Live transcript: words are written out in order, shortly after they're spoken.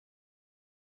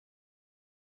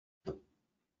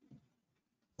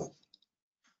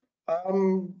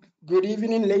Good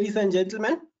evening, ladies and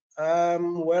gentlemen.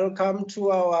 Welcome to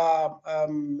our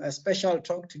a special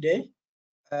talk today.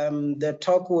 The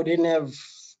talk wouldn't have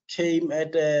came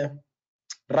at the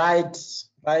right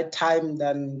time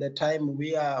than the time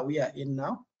we are in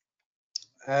now.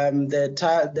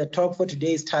 The talk for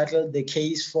today is titled "The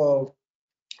Case for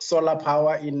Solar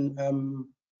Power in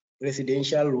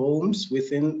Residential Homes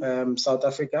Within South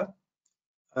Africa."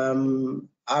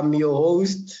 I'm your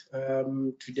host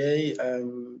today.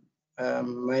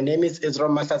 My name is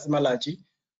Esrom Mahlatsi.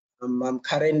 I'm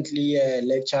currently a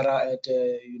lecturer at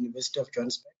the University of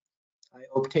Johannesburg. I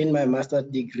obtained my master's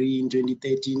degree in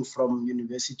 2013 from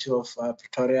University of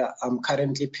Pretoria. I'm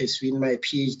currently pursuing my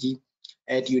PhD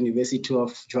at University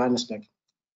of Johannesburg.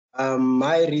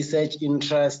 My research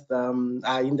interests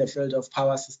are in the field of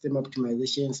power system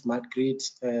optimization, smart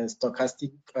grids,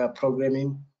 stochastic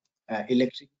programming,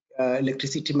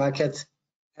 electricity markets,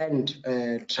 and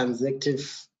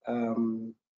transactive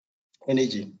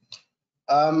energy.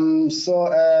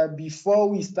 Before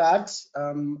we start,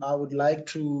 I would like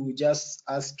to just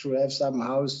ask to have some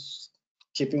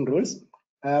housekeeping rules.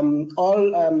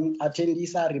 All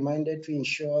attendees are reminded to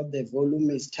ensure the volume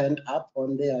is turned up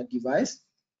on their device.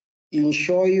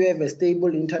 Ensure you have a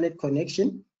stable internet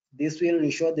connection. This will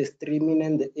ensure the streaming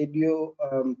and the audio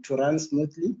to run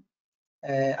smoothly.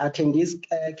 Attendees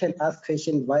can ask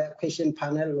questions via question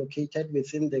panel located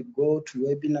within the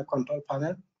GoToWebinar control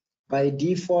panel. By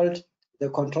default, the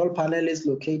control panel is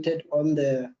located on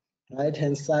the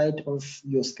right-hand side of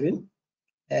your screen.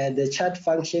 The chat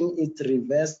function is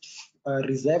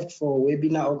reserved for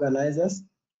webinar organizers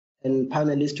and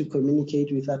panelists to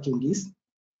communicate with attendees.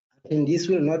 Attendees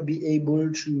will not be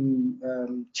able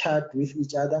to chat with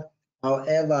each other.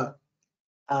 However,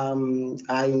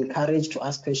 are encouraged to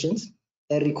ask questions.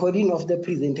 A recording of the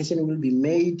presentation will be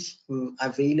made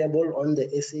available on the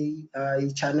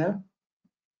SAIEE channel,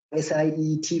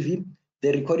 SAIEE TV.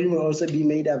 The recording will also be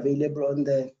made available on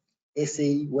the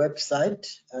SAIEE website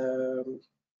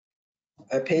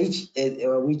page,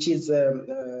 which is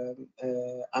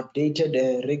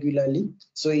updated regularly.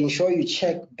 So ensure you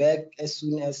check back as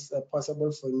soon as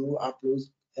possible for new uploads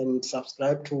and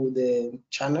subscribe to the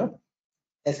channel.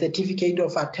 A certificate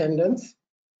of attendance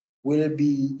will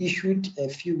be issued a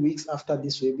few weeks after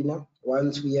this webinar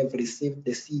once we have received the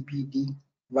CPD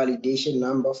validation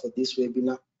number for this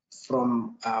webinar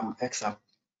from EXA.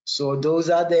 So those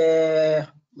are the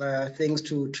things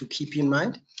to keep in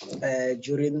mind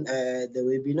during the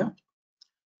webinar.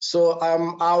 So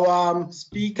our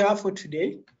speaker for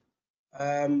today,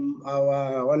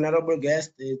 our honorable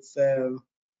guest, it's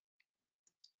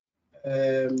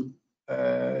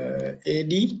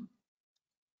Eddy.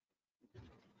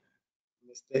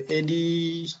 Mr.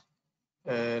 Eddy,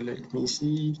 let me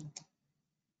see,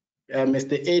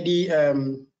 Mr. Eddy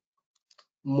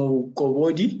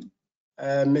Mokobodi.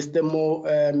 Mr.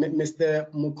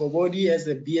 Mokobodi has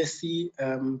a BSc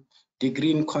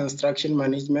degree in construction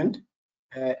management.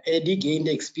 Eddy gained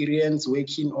experience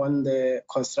working on the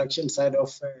construction side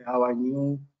of our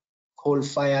new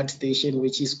coal-fired station,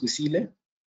 which is Kusile.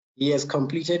 He has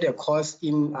completed a course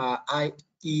in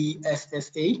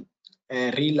IESSA,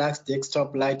 Relax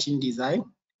Desktop Lighting Design,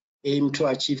 aim to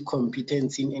achieve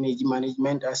competence in energy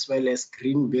management as well as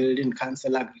Green Building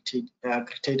Council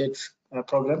accredited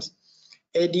programs.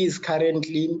 Eddy is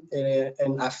currently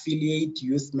an affiliate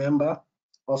youth member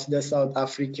of the South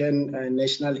African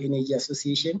National Energy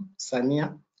Association,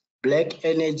 SANEA, Black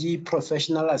Energy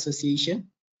Professional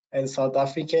Association, and South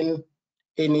African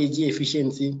Energy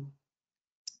Efficiency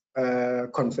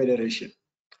Confederation.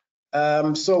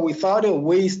 So without a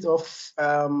waste of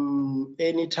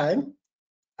any time,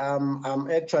 I'm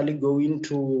actually going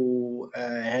to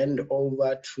hand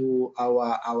over to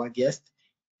our guest,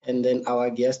 and then our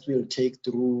guest will take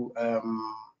through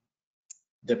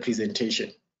the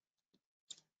presentation.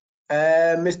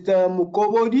 Mr.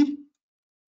 Mokobodi.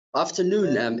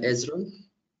 Afternoon, Esrom.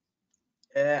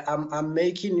 I'm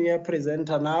making you a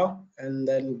presenter now, and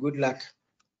then good luck.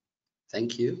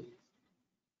 Thank you.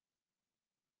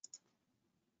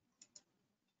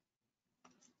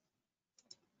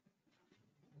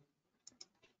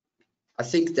 I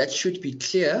think that should be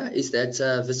clear. Is that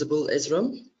visible,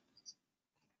 Esrom?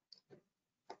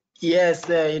 Yes,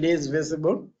 it is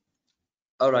visible.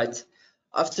 All right.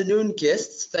 Afternoon,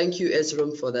 guests. Thank you,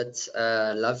 Esrom, for that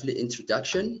lovely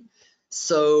introduction.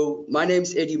 So my name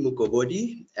is Eddy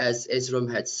Mokobodi, as Esrom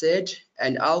had said,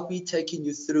 and I'll be taking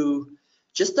you through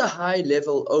just a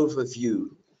high-level overview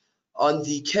on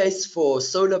the case for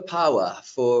solar power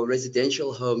for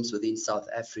residential homes within South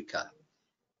Africa.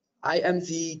 I am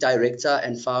the director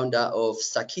and founder of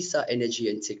Sakisa Energy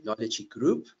and Technology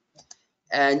Group.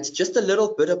 And just a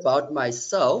little bit about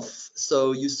myself.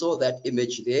 So you saw that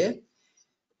image there.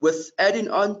 With adding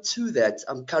on to that,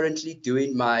 I'm currently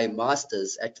doing my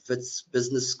master's at Wits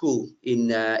Business School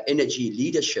in energy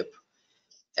leadership.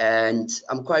 And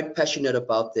I'm quite passionate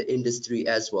about the industry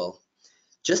as well.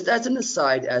 Just as an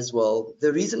aside as well,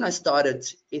 the reason I started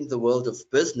in the world of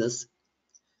business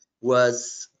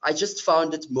was I just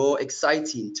found it more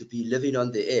exciting to be living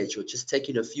on the edge or just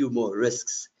taking a few more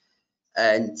risks.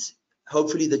 And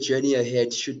hopefully the journey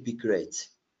ahead should be great.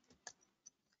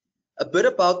 A bit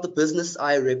about the business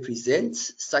I represent.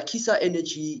 Sakisa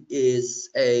Energy is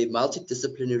a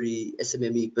multidisciplinary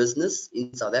SMME business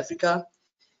in South Africa,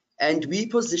 and we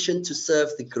position to serve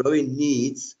the growing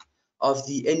needs of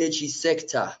the energy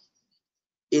sector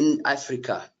in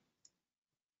Africa.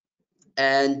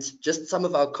 And just some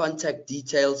of our contact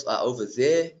details are over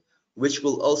there, which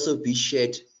will also be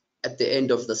shared at the end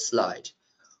of the slide.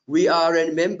 We are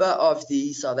a member of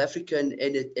the South African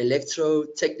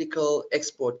Electro-Technical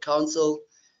Export Council,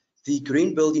 the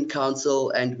Green Building Council,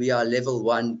 and we are level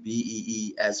 1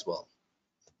 BEE as well.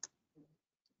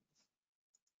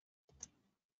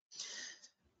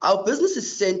 Our business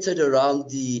is centered around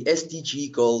the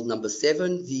SDG goal number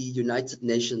 7, the United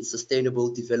Nations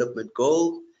Sustainable Development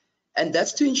Goal, and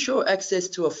that's to ensure access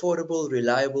to affordable,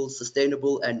 reliable,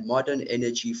 sustainable, and modern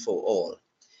energy for all.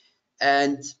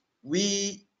 And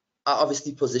we are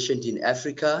obviously positioned in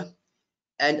Africa,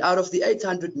 and out of the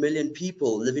 800 million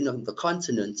people living on the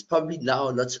continent, probably now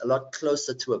a lot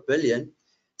closer to 1 billion,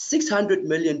 600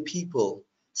 million people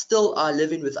still are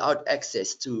living without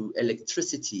access to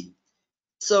electricity.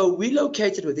 So we're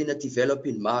located within a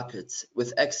developing market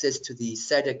with access to the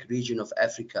SADC region of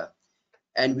Africa,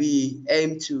 and we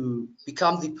aim to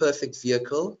become the perfect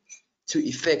vehicle to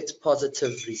effect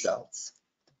positive results.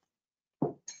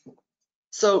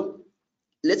 So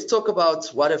let's talk about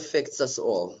what affects us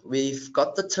all. We've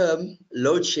got the term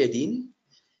load shedding.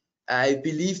 I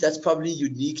believe that's probably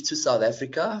unique to South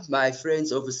Africa. My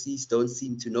friends overseas don't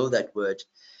seem to know that word.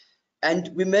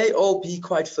 And we may all be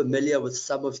quite familiar with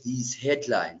some of these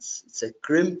headlines. It's a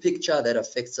grim picture that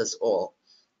affects us all.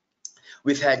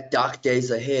 We've had dark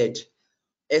days ahead.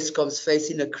 Eskom's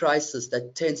facing a crisis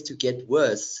that tends to get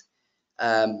worse.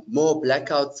 More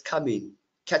blackouts coming.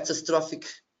 Catastrophic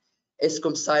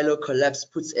Eskom silo collapse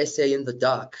puts SA in the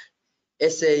dark.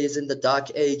 SA is in the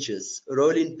dark ages.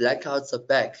 Rolling blackouts are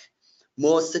back.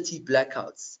 More city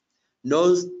blackouts.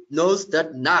 Knows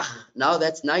that now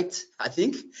that's night, I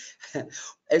think.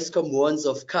 Eskom warns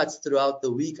of cuts throughout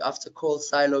the week after coal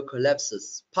silo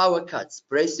collapses. Power cuts,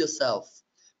 brace yourself.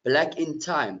 Black in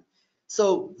time.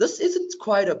 So this isn't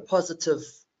quite a positive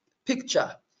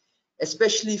picture,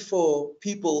 especially for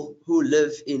people who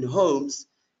live in homes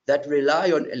that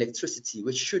rely on electricity,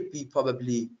 which should be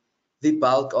probably the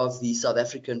bulk of the South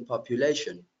African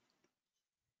population.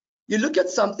 You look at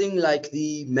something like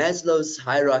the Maslow's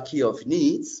hierarchy of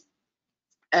needs,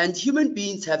 and human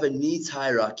beings have a needs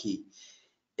hierarchy.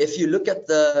 If you look at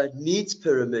the needs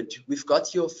pyramid, we've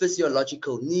got your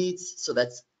physiological needs, so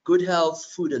that's good health,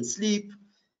 food and sleep.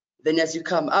 Then as you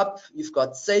come up, you've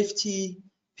got safety.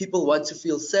 People want to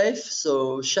feel safe,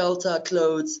 so shelter,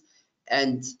 clothes,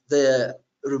 and the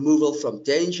removal from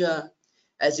danger.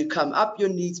 As you come up your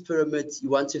needs pyramid, you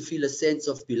want to feel a sense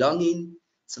of belonging.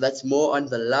 So that's more on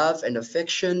the love and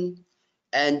affection.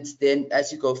 And then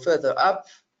as you go further up,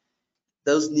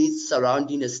 those needs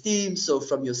surrounding esteem, so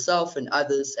from yourself and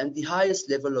others, and the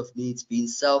highest level of needs being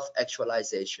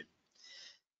self-actualization.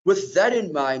 With that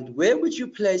in mind, where would you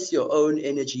place your own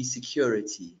energy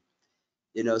security?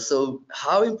 You know, so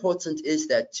how important is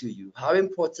that to you? How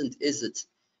important is it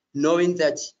knowing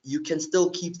that you can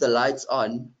still keep the lights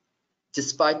on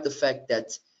despite the fact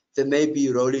that there may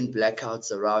be rolling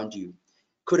blackouts around you?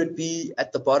 Could it be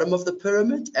at the bottom of the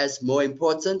pyramid as more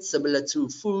important, similar to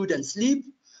food and sleep,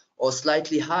 or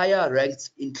slightly higher, ranked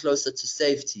in closer to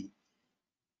safety?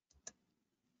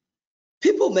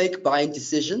 People make buying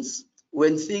decisions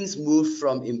when things move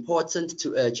from important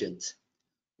to urgent.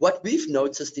 What we've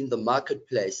noticed in the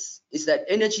marketplace is that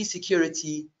energy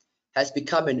security has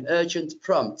become an urgent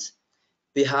prompt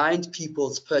behind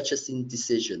people's purchasing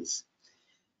decisions.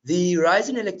 The rise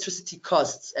in electricity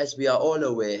costs, as we are all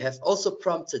aware, have also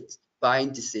prompted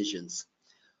buying decisions.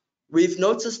 We've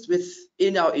noticed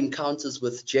within our encounters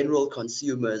with general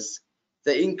consumers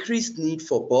the increased need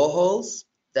for boreholes.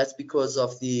 That's because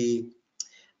of the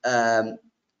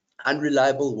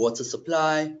unreliable water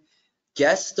supply,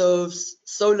 gas stoves,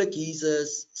 solar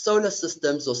geysers, solar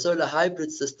systems or solar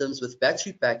hybrid systems with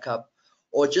battery backup,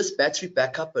 or just battery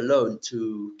backup alone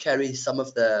to carry some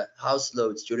of the house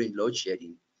loads during load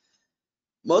shedding.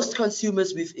 Most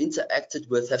consumers we've interacted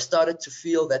with have started to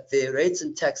feel that their rates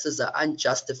and taxes are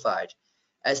unjustified,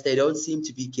 as they don't seem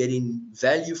to be getting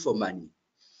value for money.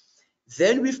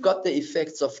 Then we've got the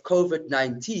effects of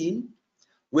COVID-19,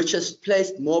 which has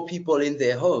placed more people in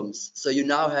their homes. So you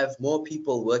now have more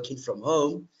people working from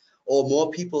home, or more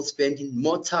people spending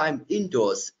more time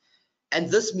indoors. And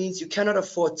this means you cannot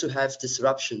afford to have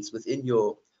disruptions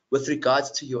with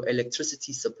regards to your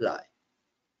electricity supply.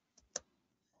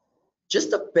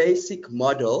 Just a basic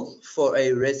model for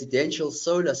a residential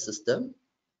solar system,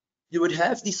 you would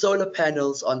have the solar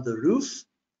panels on the roof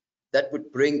that would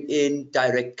bring in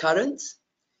direct current.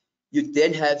 You'd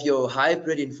then have your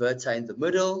hybrid inverter in the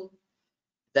middle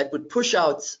that would push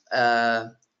out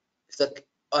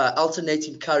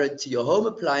alternating current to your home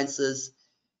appliances.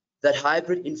 That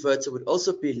hybrid inverter would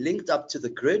also be linked up to the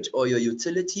grid or your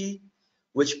utility,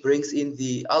 which brings in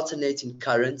the alternating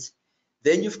current.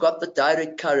 Then you've got the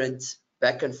direct current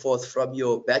back and forth from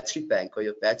your battery bank or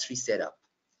your battery setup.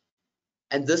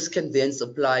 And this can then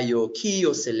supply your key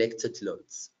or selected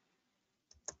loads.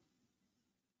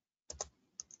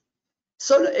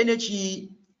 Solar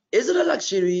energy, is it a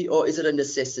luxury or is it a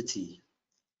necessity?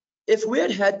 If we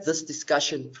had had this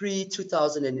discussion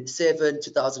pre-2007,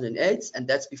 2008, and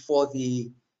that's before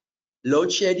the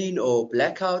load shedding or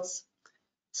blackouts,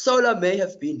 solar may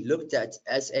have been looked at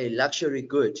as a luxury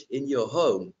good in your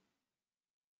home.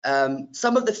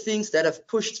 Some of the things that have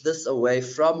pushed this away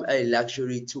from a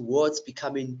luxury towards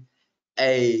becoming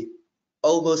a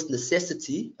almost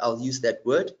necessity, I'll use that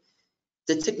word,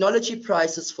 the technology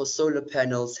prices for solar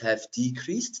panels have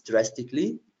decreased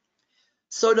drastically.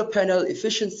 Solar panel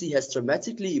efficiency has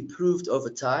dramatically improved over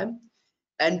time,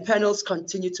 and panels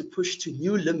continue to push to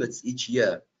new limits each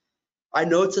year. I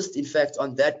noticed, in fact,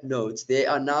 on that note, there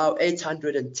are now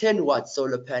 810 watt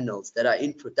solar panels that are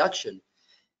in production.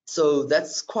 So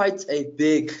that's quite a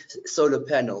big solar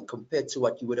panel compared to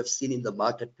what you would have seen in the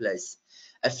marketplace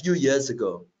a few years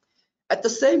ago. At the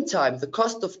same time, the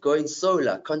cost of going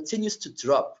solar continues to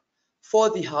drop for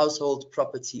the household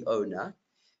property owner.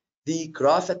 The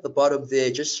graph at the bottom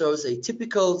there just shows a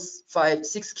typical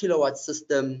 6 kilowatt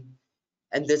system,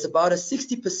 and there's about a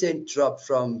 60% drop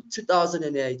from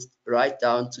 2008 right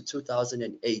down to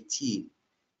 2018.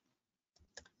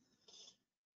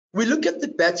 We look at the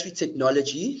battery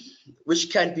technology, which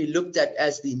can be looked at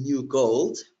as the new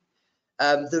gold.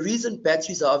 The reason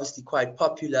batteries are obviously quite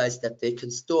popular is that they can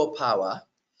store power.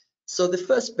 So the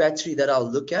first battery that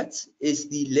I'll look at is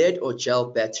the lead or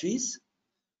gel batteries,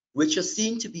 which are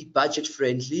seen to be budget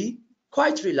friendly,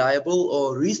 quite reliable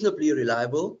or reasonably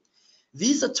reliable.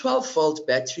 These are 12-volt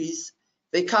batteries.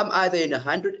 They come either in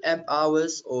 100 amp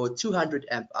hours or 200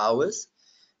 amp hours.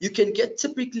 You can get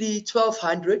typically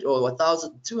 1200 or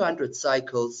 1200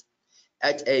 cycles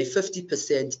at a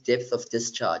 50% depth of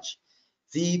discharge.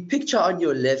 The picture on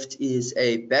your left is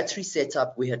a battery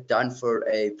setup we had done for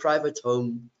a private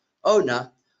home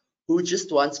owner who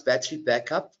just wants battery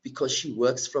backup because she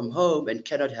works from home and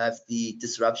cannot have the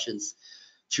disruptions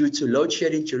due to load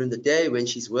shedding during the day when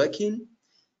she's working.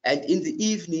 And in the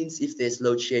evenings, if there's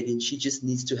load shedding, she just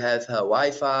needs to have her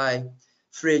Wi-Fi,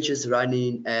 fridges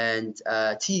running, and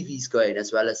TVs going,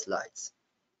 as well as lights.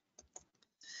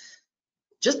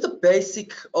 Just a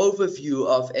basic overview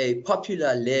of a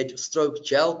popular lead stroke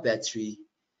gel battery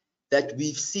that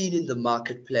we've seen in the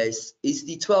marketplace is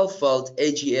the 12-volt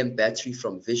AGM battery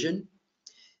from Vision.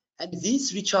 And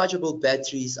these rechargeable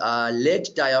batteries are lead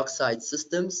dioxide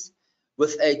systems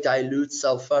with a dilute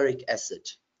sulfuric acid.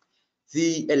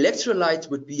 The electrolyte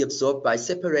would be absorbed by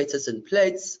separators and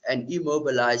plates and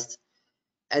immobilized.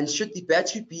 And should the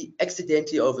battery be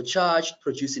accidentally overcharged,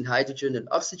 producing hydrogen and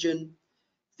oxygen,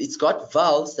 it's got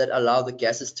valves that allow the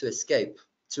gases to escape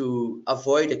to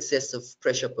avoid excessive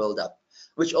pressure buildup,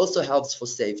 which also helps for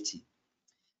safety.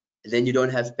 And then you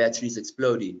don't have batteries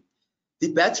exploding.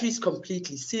 The battery is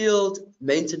completely sealed,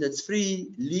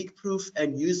 maintenance-free, leak-proof,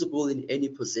 and usable in any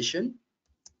position.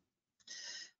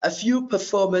 A few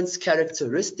performance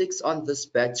characteristics on this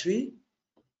battery.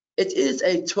 It is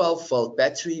a 12-volt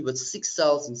battery with 6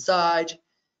 cells inside,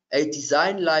 a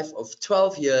design life of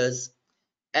 12 years,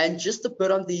 and just a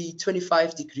bit on the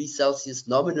 25 degrees Celsius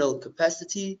nominal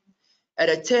capacity. At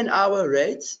a 10-hour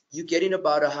rate, you're getting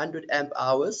about 100 amp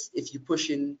hours if you push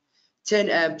in 10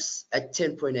 amps at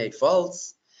 10.8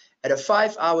 volts. At a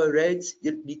 5-hour rate,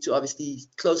 you need to obviously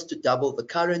close to double the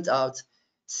current out,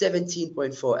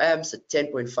 17.4 amps at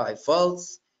 10.5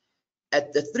 volts.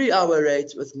 At the 3-hour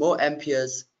rate with more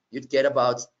amperes, you'd get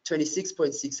about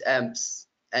 26.6 amps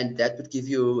and that would give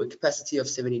you a capacity of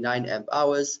 79 amp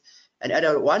hours, and at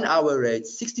a 1 hour rate,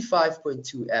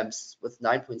 65.2 amps with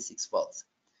 9.6 volts.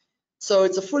 So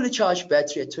it's a fully charged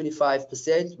battery at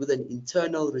 25% with an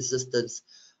internal resistance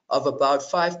of about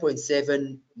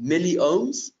 5.7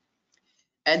 milliohms,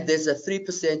 and there's a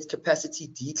 3% capacity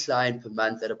decline per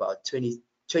month at about 20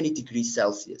 degrees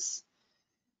Celsius.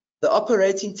 The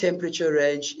operating temperature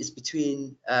range is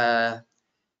between at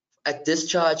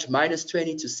discharge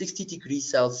 -20 to 60 degrees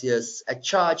Celsius, at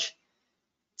charge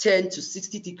 10 to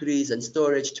 60 degrees, and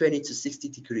storage 20 to 60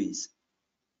 degrees.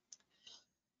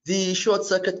 The short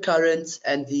circuit current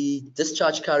and the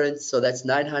discharge current, so that's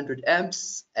 900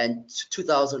 amps and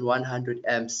 2100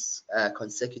 amps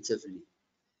consecutively.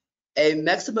 A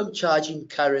maximum charging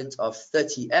current of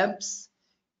 30 amps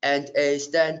and a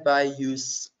standby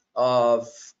use of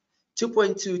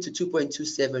 2.2 to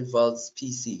 2.27 volts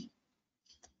PC.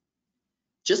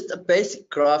 Just a basic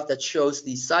graph that shows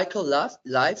the cycle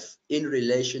life in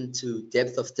relation to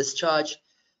depth of discharge.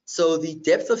 So the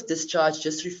depth of discharge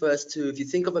just refers to, if you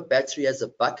think of a battery as a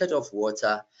bucket of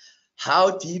water,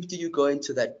 how deep do you go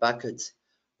into that bucket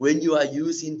when you are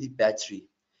using the battery?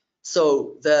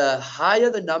 So the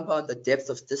higher the number on the depth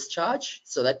of discharge,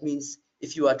 so that means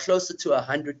if you are closer to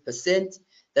 100%,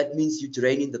 that means you're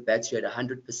draining the battery at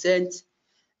 100%.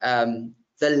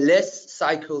 The less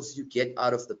cycles you get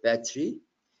out of the battery,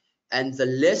 and the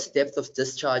less depth of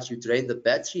discharge you drain the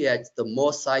battery at, the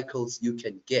more cycles you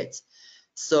can get.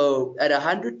 So at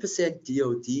 100%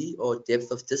 DOD, or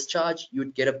depth of discharge,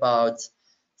 you'd get about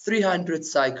 300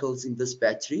 cycles in this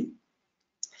battery.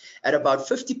 At about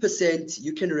 50%,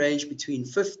 you can range between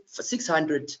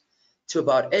 600 to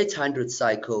about 800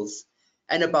 cycles,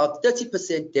 and about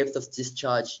 30% depth of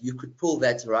discharge, you could pull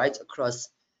that right across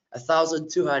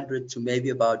 1,200 to maybe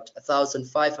about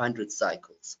 1,500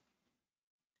 cycles.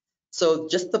 So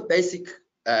just the basic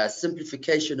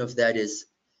simplification of that is,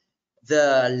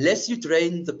 the less you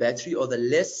drain the battery, or the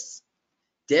less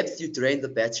depth you drain the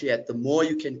battery at, the more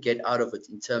you can get out of it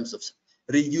in terms of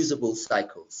reusable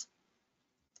cycles.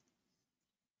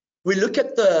 We look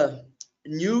at the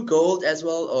new gold as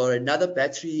well, or another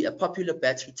battery, a popular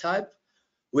battery type,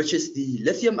 which is the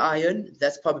lithium ion.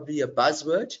 That's probably a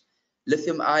buzzword.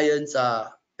 Lithium ions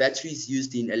are batteries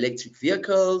used in electric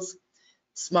vehicles,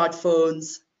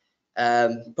 smartphones,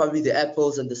 probably the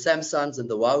Apples and the Samsungs and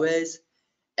the Huaweis.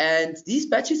 And these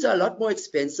batteries are a lot more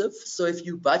expensive. So if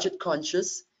you budget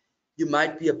conscious, you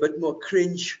might be a bit more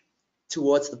cringe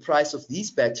towards the price of these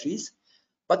batteries.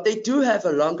 But they do have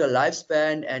a longer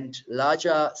lifespan and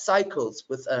larger cycles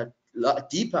with a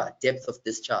deeper depth of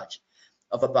discharge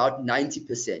of about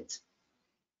 90%.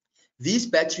 These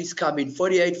batteries come in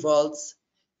 48 volts.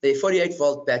 They're 48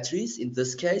 volt batteries. In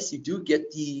this case, you do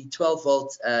get the 12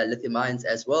 volt lithium ions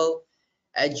as well.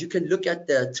 And you can look at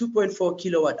the 2.4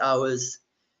 kilowatt hours,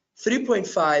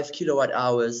 3.5 kilowatt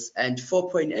hours, and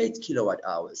 4.8 kilowatt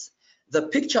hours. The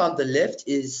picture on the left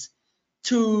is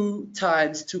 2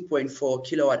 times 2.4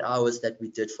 kilowatt hours that we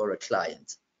did for a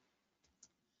client.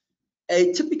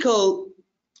 A typical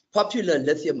popular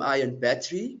lithium ion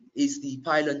battery is the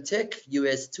Pylon Tech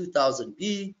US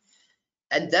 2000B,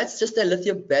 and that's just a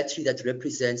lithium battery that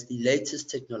represents the latest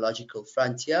technological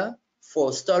frontier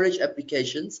for storage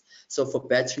applications. So for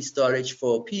battery storage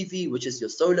for PV, which is your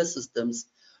solar systems,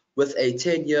 with a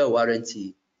 10-year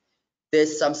warranty.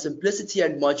 There's some simplicity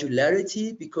and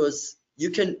modularity because you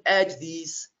can add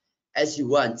these as you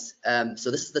want.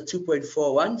 So this is the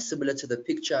 2.4 one, similar to the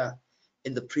picture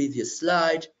in the previous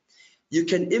slide. You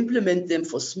can implement them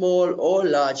for small or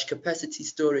large capacity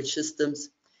storage systems,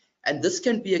 and this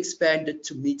can be expanded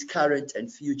to meet current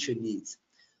and future needs.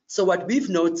 So what we've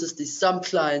noticed is some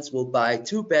clients will buy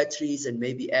 2 batteries and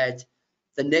maybe add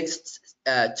the next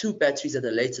 2 batteries at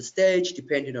a later stage,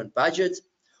 depending on budget,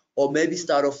 or maybe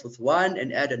start off with 1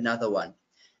 and add another one.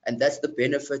 And that's the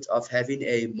benefit of having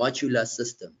a modular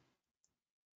system.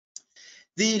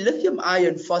 The lithium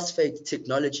iron phosphate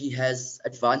technology has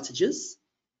advantages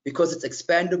because it's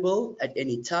expandable at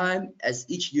any time, as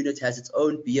each unit has its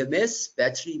own BMS,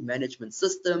 battery management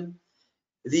system.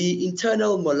 The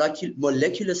internal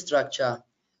molecular structure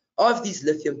of these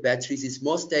lithium batteries is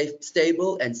more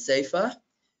stable and safer.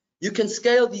 You can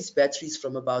scale these batteries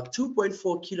from about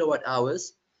 2.4 kilowatt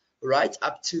hours right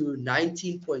up to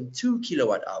 19.2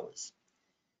 kilowatt hours.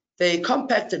 They're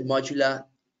compact and modular,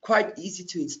 quite easy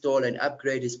to install, and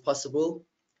upgrade is possible.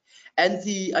 And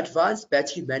the advanced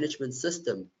battery management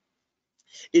system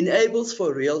enables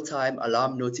for real-time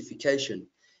alarm notification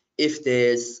if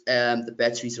there's the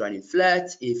battery's running flat,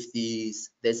 if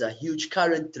there's a huge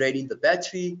current draining the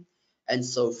battery, and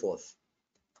so forth.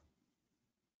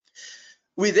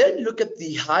 We then look at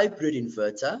the hybrid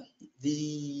inverter.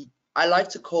 I like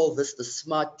to call this the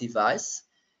smart device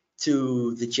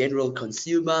to the general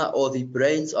consumer, or the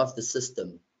brains of the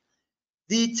system.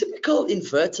 The typical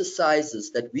inverter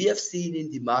sizes that we have seen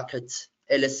in the market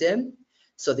LSM,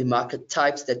 so the market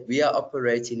types that we are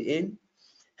operating in,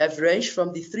 have ranged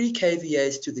from the 3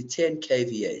 kVAs to the 10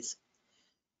 kVAs.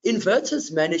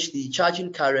 Inverters manage the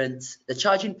charging current, the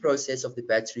charging process of the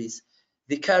batteries,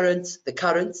 the currents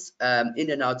in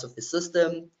and out of the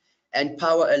system, and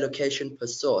power allocation per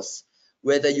source,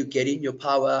 whether you're getting your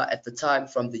power at the time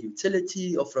from the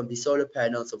utility or from the solar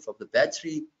panels or from the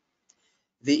battery.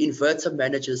 The inverter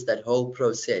manages that whole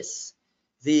process.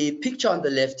 The picture on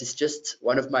the left is just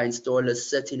one of my installers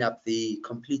setting up the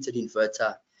completed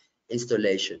inverter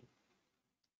installation.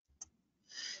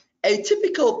 A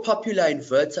typical popular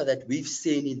inverter that we've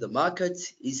seen in the market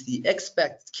is the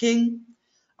X-Pact King,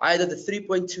 either the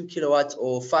 3.2 kilowatt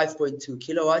or 5.2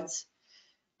 kilowatts,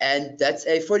 and that's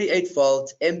a 48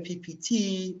 volt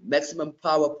MPPT, maximum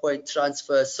power point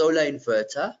transfer solar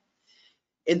inverter.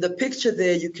 In the picture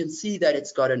there, you can see that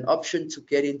it's got an option to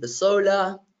get in the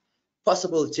solar,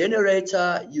 possible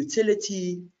generator,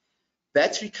 utility,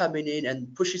 battery coming in,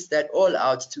 and pushes that all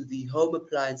out to the home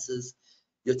appliances,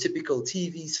 your typical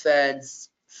TVs,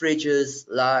 fans, fridges,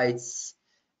 lights,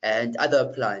 and other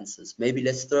appliances. Maybe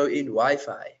let's throw in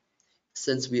Wi-Fi,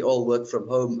 since we all work from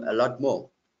home a lot more.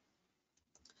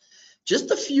 Just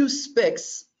a few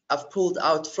specs I've pulled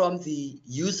out from the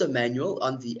user manual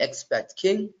on the X-Pact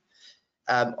King.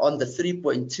 On the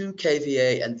 3.2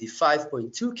 kVA and the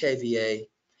 5.2 kVA,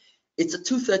 it's a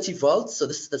 230 volts, so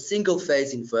this is the single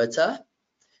phase inverter.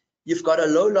 You've got a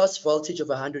low loss voltage of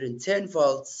 110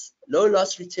 volts, low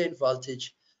loss return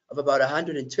voltage of about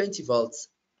 120 volts,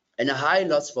 and a high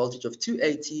loss voltage of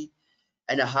 280,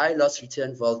 and a high loss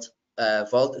return voltage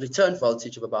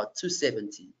of about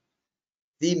 270.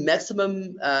 The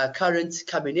maximum current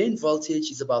coming in voltage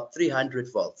is about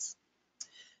 300 volts.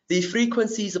 The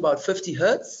frequency is about 50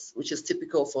 hertz, which is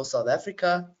typical for South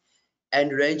Africa,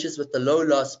 and ranges with the low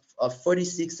loss of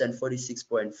 46 and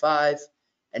 46.5,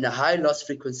 and a high loss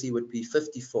frequency would be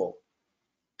 54.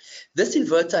 This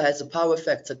inverter has a power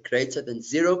factor greater than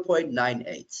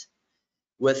 0.98,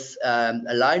 with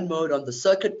a line mode on the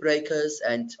circuit breakers,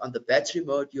 and on the battery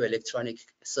mode, your electronic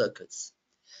circuits.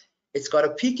 It's got a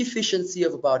peak efficiency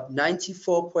of about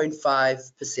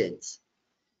 94.5%.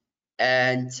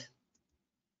 And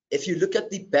if you look at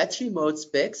the battery mode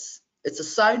specs, it's a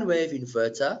sine wave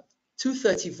inverter,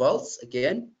 230 volts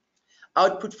again,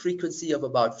 output frequency of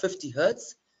about 50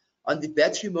 hertz, on the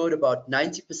battery mode about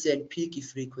 90% peak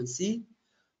frequency,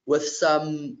 with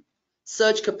some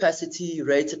surge capacity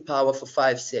rated power for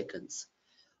 5 seconds.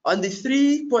 On the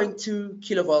 3.2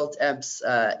 kilovolt amps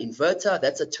inverter,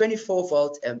 that's a 24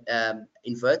 volt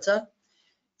inverter.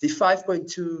 The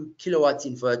 5.2 kilowatt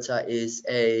inverter is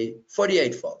a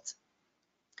 48 volt.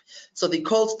 So the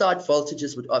cold start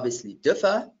voltages would obviously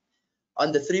differ.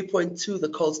 On the 3.2, the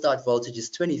cold start voltage is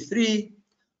 23.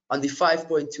 On the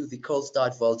 5.2, the cold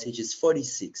start voltage is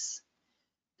 46.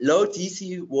 Low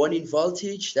DC warning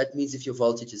voltage, that means if your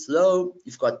voltage is low,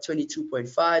 you've got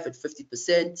 22.5 at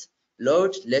 50%,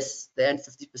 load less than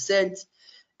 50%,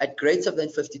 at greater than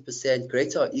 50%,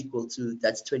 greater or equal to,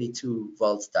 that's 22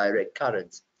 volts direct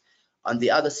current. On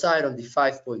the other side, on the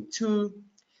 5.2,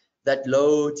 that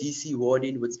low DC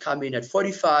warning would come in at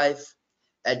 45,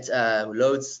 at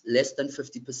loads less than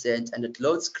 50%, and at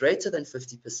loads greater than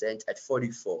 50% at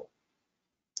 44.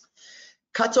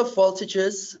 Cutoff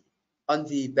voltages on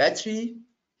the battery,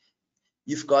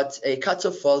 you've got a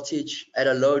cutoff voltage at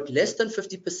a load less than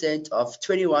 50% of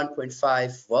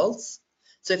 21.5 volts.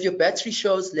 So if your battery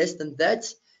shows less than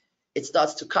that, it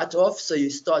starts to cut off, so you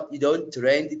don't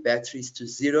drain the batteries to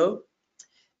zero,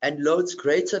 and loads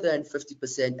greater than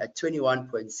 50% at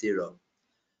 21.0.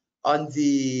 On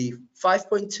the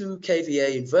 5.2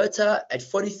 kVA inverter at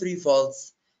 43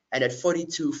 volts and at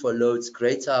 42 for loads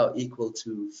greater or equal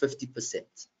to 50%.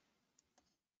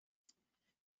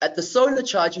 At the solar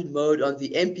charging mode on the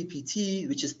MPPT,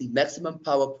 which is the maximum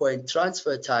power point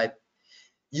transfer type,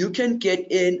 you can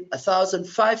get in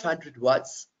 1,500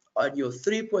 watts on your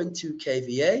 3.2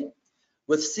 kVA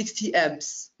with 60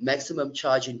 amps maximum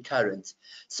charging current.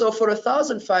 So for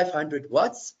 1,500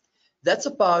 watts, that's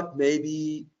about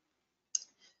maybe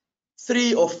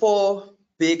 3 or 4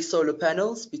 big solar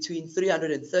panels between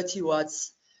 330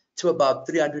 watts to about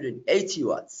 380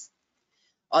 watts.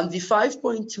 On the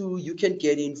 5.2, you can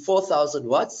get in 4,000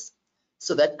 watts,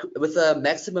 so that with a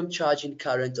maximum charging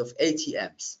current of 80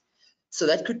 amps. So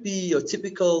that could be your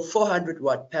typical 400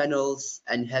 watt panels,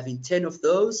 and having 10 of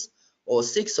those, or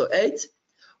 6 or 8,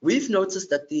 we've noticed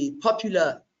that the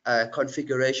popular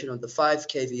configuration on the 5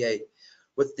 kVA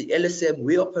with the LSM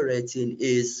we operate in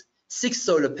is 6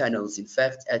 solar panels, in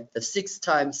fact, at the 6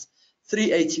 times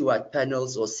 380 watt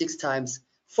panels or 6 times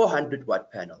 400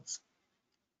 watt panels.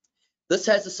 This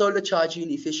has a solar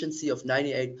charging efficiency of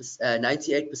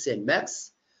 98%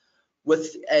 max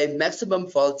with a maximum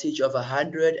voltage of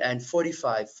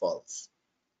 145 volts.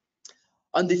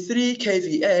 On the 3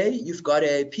 kVA, you've got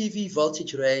a PV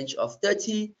voltage range of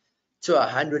 30 to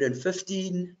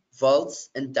 115 volts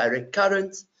in direct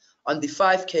current. On the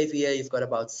 5 kVA, you've got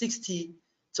about 60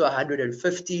 to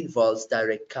 115 volts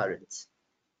direct current.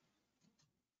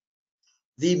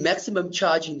 The maximum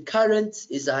charging current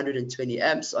is 120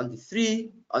 amps on the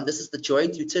 3. This is the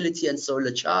joint utility and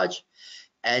solar charge.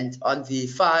 And on the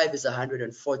 5 is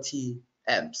 140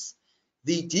 amps.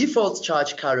 The default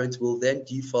charge current will then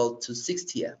default to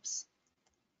 60 amps.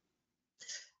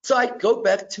 So I go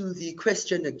back to the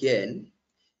question again.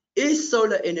 Is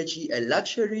solar energy a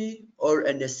luxury or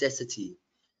a necessity?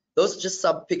 Those are just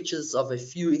some pictures of a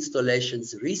few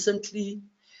installations recently.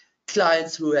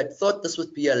 Clients who had thought this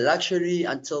would be a luxury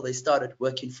until they started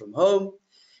working from home.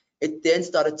 It then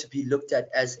started to be looked at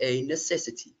as a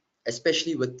necessity,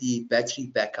 especially with the battery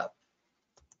backup.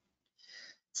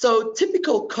 So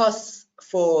typical costs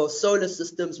for solar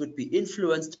systems would be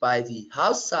influenced by the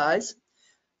house size,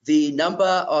 the number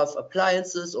of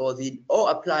appliances or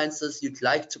appliances you'd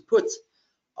like to put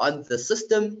on the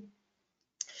system,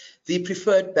 the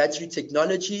preferred battery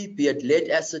technology, be it lead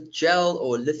acid gel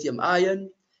or lithium ion,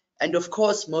 and of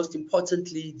course, most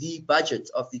importantly, the budget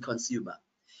of the consumer.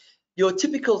 Your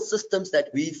typical systems that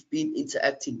we've been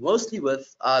interacting mostly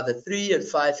with are the 3 and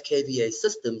 5 kVA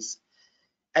systems.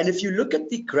 And if you look at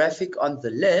the graphic on the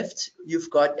left, you've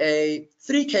got a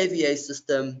 3 kVA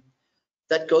system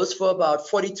that goes for about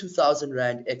 42,000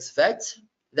 Rand ex VAT.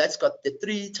 That's got the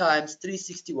 3 times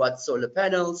 360 watt solar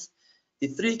panels, the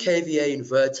 3 kVA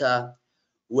inverter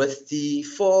with the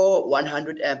 4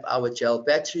 100 amp hour gel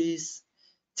batteries,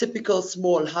 typical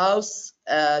small house,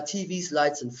 TVs,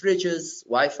 lights and fridges,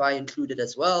 Wi-Fi included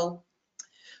as well.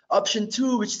 Option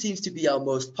 2, which seems to be our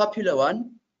most popular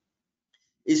one,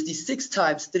 is the 6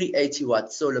 times 380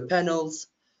 watt solar panels,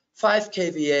 5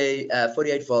 kVA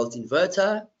 48 volt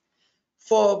inverter,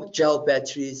 4 gel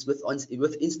batteries with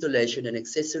installation and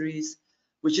accessories,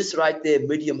 which is right there,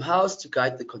 medium house to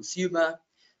guide the consumer.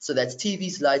 So that's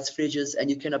TVs, lights, fridges, and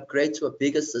you can upgrade to a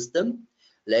bigger system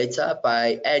later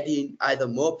by adding either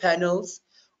more panels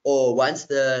or once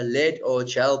the lead or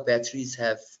gel batteries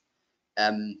have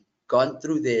gone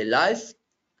through their life,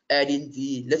 adding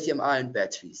the lithium ion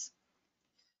batteries.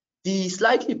 The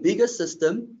slightly bigger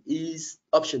system is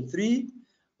option 3,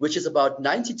 which is about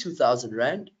 92,000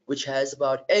 Rand, which has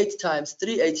about 8 times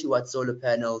 380 watt solar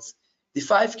panels, the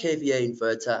 5 kVA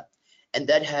inverter, and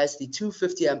that has the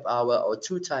 250 amp hour or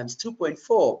 2 times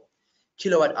 2.4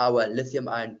 kilowatt hour lithium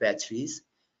ion batteries.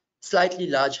 Slightly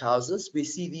large houses, we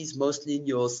see these mostly in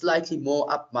your slightly more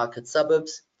upmarket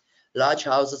suburbs, large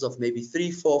houses of maybe 3,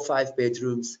 4, 5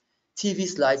 bedrooms,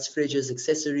 TVs, lights, fridges,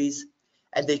 accessories,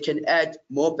 and they can add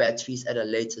more batteries at a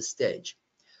later stage.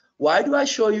 Why do I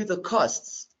show you the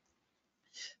costs?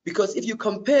 Because if you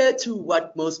compare to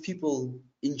what most people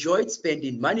enjoyed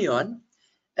spending money on,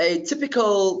 a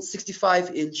typical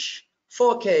 65-inch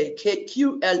 4K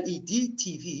QLED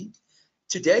TV,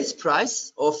 today's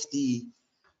price of the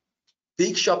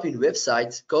big shopping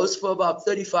website goes for about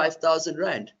 35,000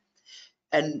 Rand.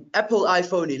 An Apple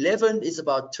iPhone 11 is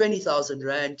about 20,000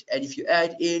 Rand, and if you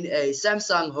add in a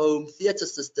Samsung home theater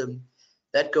system,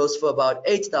 that goes for about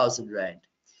 8,000 Rand.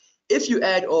 If you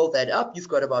add all that up, you've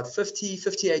got about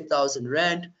 58,000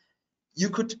 Rand. You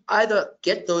could either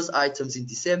get those items in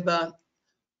December,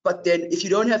 but then if you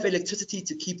don't have electricity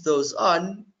to keep those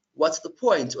on, what's the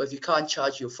point? Or if you can't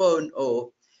charge your phone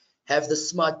or have the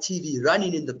smart TV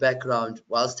running in the background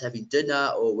whilst having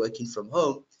dinner or working from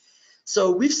home.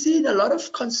 So we've seen a lot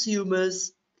of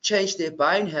consumers change their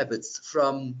buying habits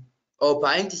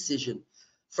buying decision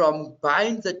from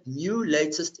buying the new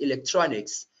latest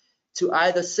electronics to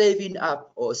either saving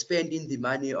up or spending the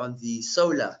money on the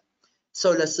solar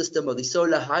system or the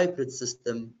solar hybrid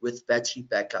system with battery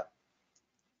backup.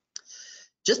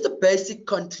 Just a basic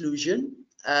conclusion,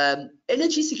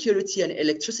 energy security and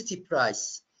electricity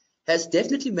price has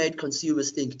definitely made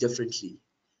consumers think differently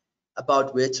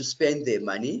about where to spend their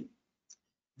money.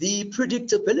 The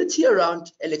predictability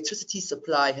around electricity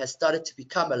supply has started to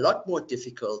become a lot more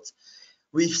difficult.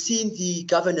 We've seen the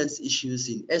governance issues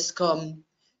in Eskom,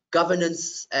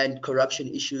 governance and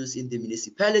corruption issues in the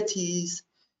municipalities,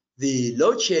 the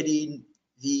load shedding,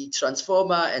 the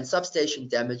transformer and substation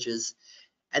damages,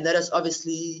 and that has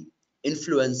obviously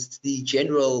influenced the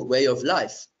general way of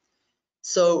life.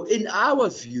 So in our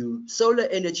view, solar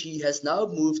energy has now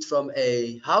moved from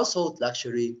a household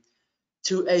luxury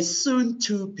to a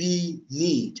soon-to-be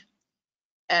need.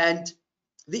 And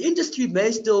the industry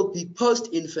may still be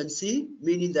post-infancy,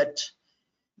 meaning that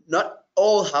not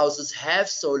all houses have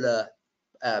solar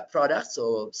products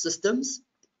or systems.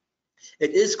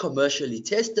 It is commercially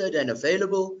tested and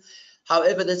available.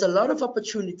 However, there's a lot of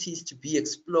opportunities to be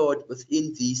explored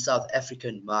within the South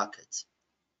African market.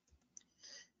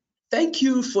 Thank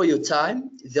you for your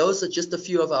time. Those are just a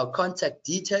few of our contact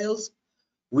details.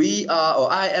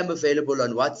 I am available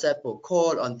on WhatsApp or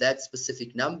call on that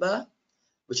specific number,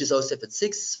 which is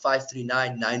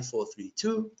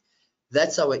 076-539-9432.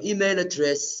 That's our email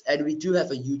address, and we do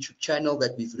have a YouTube channel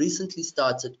that we've recently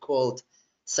started called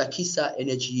Sakisa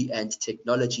Energy and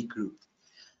Technology Group.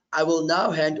 I will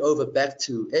now hand over back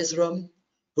to Esrom,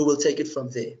 who will take it from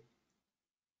there.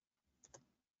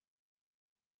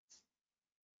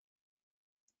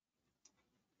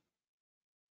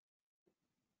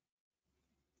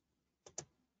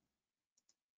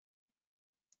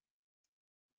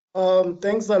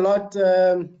 Thanks a lot,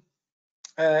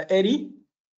 Eddy.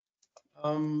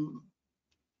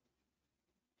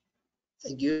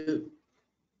 Thank you.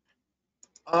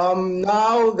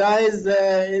 Now, guys,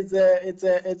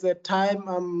 it's a time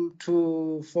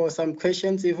for some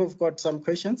questions. If we've got some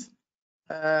questions,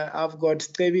 I've got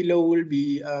Stebilo who will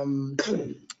be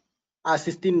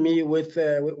assisting me with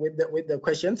the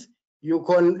questions.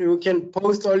 You can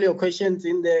post all your questions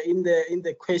in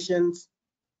the questions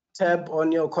tab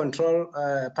on your control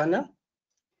panel.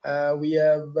 We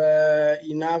have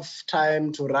enough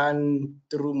time to run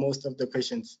through most of the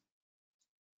questions.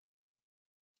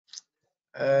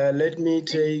 Let me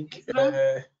take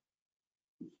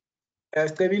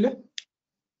Stebile.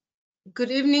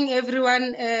 Good evening,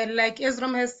 everyone. Like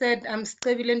Esrom has said, I'm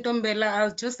Stebile Ntombela.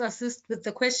 I'll just assist with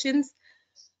the questions.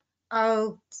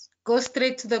 I'll go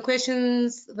straight to the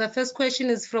questions. The first question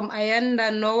is from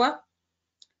Ayanda Noah.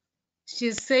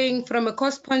 She's saying, from a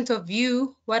cost point of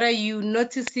view, what are you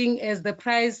noticing as the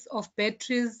price of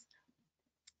batteries?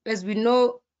 As we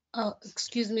know,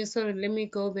 excuse me, sorry, let me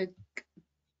go back.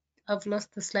 I've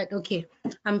lost the slide. Okay,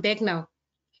 I'm back now.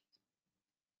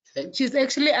 Okay. She's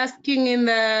actually asking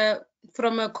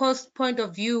from a cost point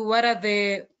of view, what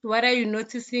are you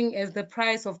noticing as the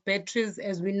price of batteries,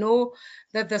 as we know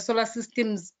that the solar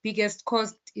system's biggest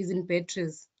cost is in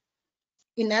batteries?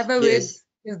 In other words,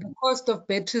 is the cost of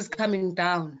batteries coming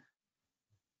down?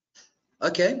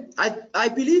 Okay, I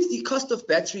believe the cost of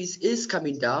batteries is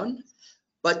coming down,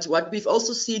 but what we've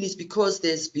also seen is because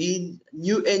there's been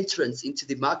new entrants into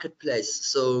the marketplace,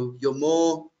 so your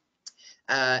more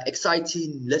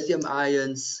exciting lithium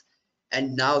ions,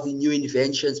 and now the new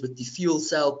inventions with the fuel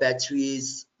cell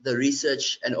batteries, the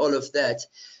research and all of that.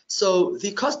 So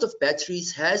the cost of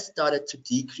batteries has started to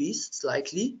decrease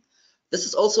slightly. This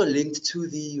is also linked to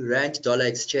the Rand dollar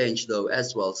exchange though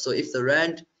as well. So if the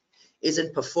Rand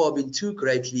isn't performing too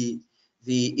greatly,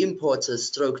 the importers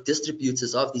stroke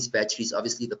distributors of these batteries,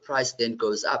 obviously the price then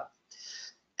goes up.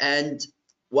 And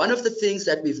one of the things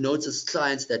that we've noticed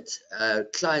clients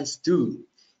do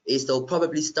is they'll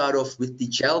probably start off with the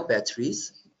gel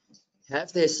batteries,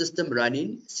 have their system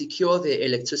running, secure their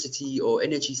electricity or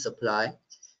energy supply,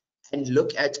 and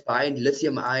look at buying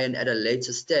lithium ion at a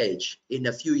later stage in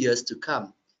a few years to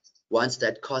come, once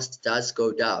that cost does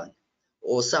go down.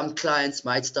 Or some clients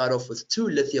might start off with 2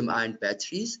 lithium ion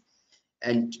batteries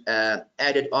and add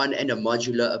it on in a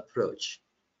modular approach.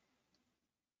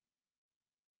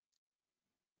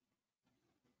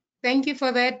 Thank you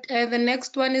for that. The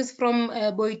next one is from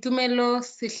Boitumelo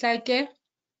Sihlake.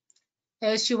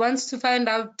 She wants to find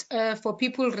out for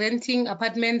people renting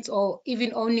apartments or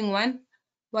even owning one,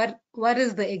 what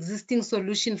is the existing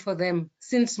solution for them,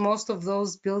 since most of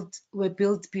those were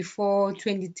built before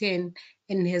 2010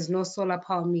 and has no solar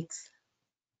power mix?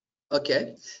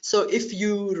 Okay, so if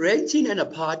you're renting an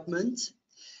apartment,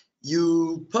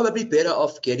 you probably better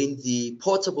off getting the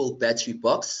portable battery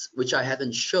box, which I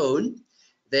haven't shown.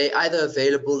 They're either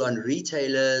available on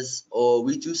retailers or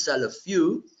we do sell a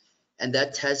few, and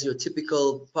that has your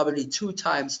typical probably 2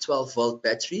 times 12 volt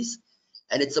batteries.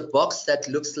 And it's a box that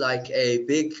looks like a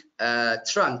big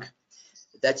trunk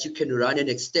that you can run an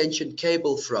extension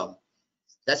cable from.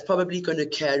 That's probably going to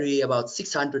carry about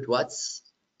 600 watts,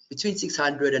 between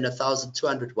 600 and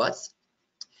 1,200 watts.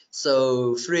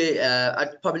 So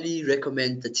I'd probably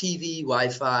recommend the TV,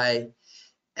 Wi-Fi,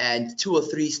 and 2 or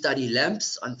 3 study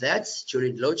lamps on that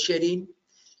during load shedding,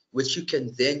 which you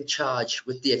can then charge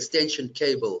with the extension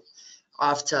cable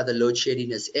after the load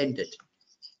shedding has ended.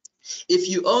 If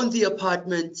you own the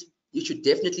apartment, you should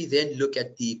definitely then look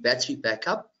at the battery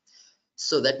backup.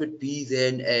 So that would be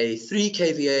then a 3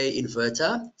 kVA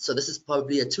inverter. So this is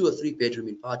probably a 2 or 3 bedroom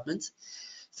apartment.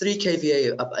 3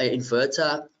 kVA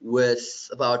inverter with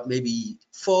about maybe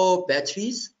 4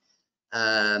 batteries,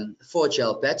 4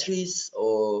 gel batteries,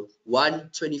 or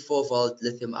 1 24 volt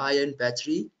lithium ion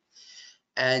battery.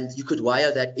 And you could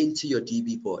wire that into your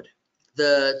DB board.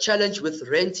 The challenge with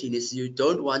renting is you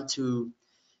don't want to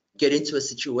get into a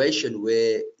situation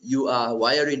where you are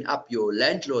wiring up your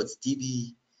landlord's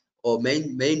DB or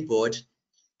main board,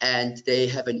 and they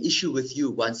have an issue with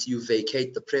you once you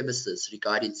vacate the premises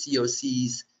regarding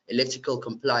COCs, electrical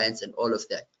compliance, and all of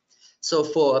that. So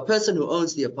for a person who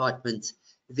owns the apartment,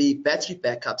 the battery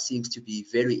backup seems to be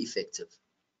very effective.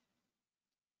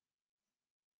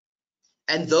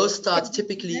 And those start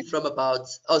typically from about,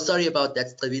 oh, sorry about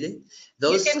that, Tabile.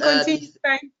 Those, you can continue,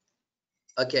 fine.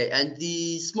 Okay, and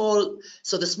the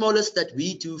smallest that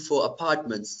we do for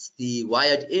apartments, the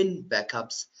wired in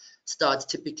backups, start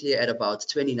typically at about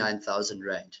 29,000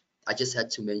 Rand. I just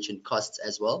had to mention costs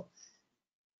as well.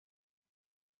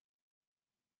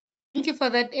 Thank you for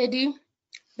that, Eddie.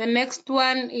 The next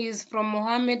one is from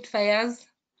Mohammed Fayaz.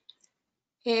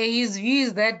 His view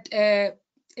is that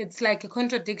it's like a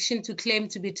contradiction to claim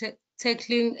to be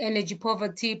tackling energy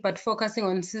poverty, but focusing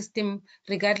on system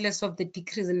regardless of the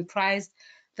decrease in price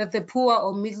that the poor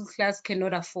or middle class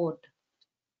cannot afford.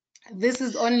 This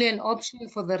is only an option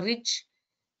for the rich,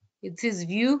 it's his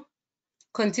view,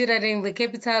 considering the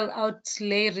capital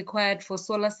outlay required for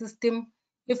solar system,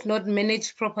 if not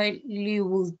managed properly,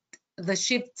 will the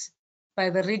shift by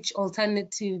the rich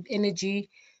alternative energy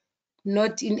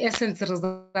not in essence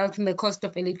result in the cost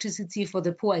of electricity for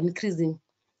the poor increasing,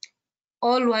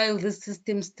 all while this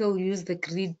system still use the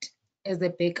grid as a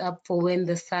backup for when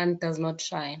the sun does not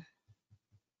shine.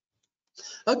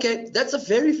 Okay, that's a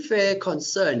very fair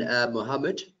concern,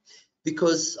 Mohammed,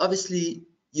 because obviously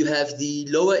you have the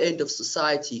lower end of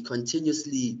society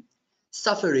continuously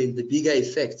suffering the bigger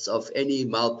effects of any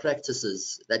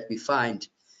malpractices that we find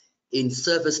in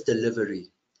service delivery.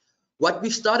 What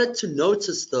we've started to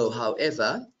notice though,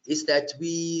 however, is that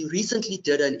we recently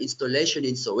did an installation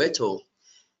in Soweto.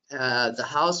 The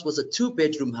house was a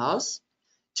 2-bedroom house,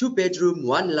 2-bedroom,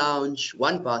 1 lounge,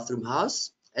 1 bathroom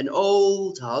house, an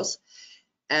old house.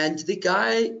 And the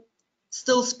guy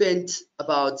still spent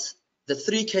about the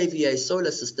 3 kVA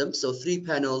solar system, so 3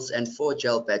 panels and 4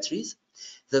 gel batteries.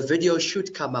 The video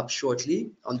should come up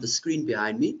shortly on the screen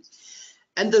behind me.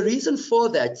 And the reason for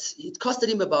that, it costed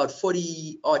him about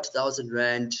 40,000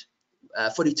 Rand,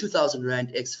 42,000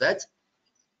 Rand ex-VAT.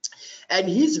 And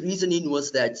his reasoning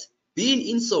was that being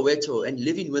in Soweto and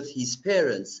living with his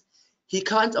parents, he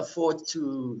can't afford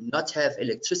to not have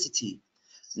electricity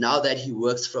now that he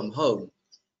works from home.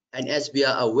 And as we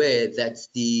are aware that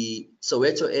the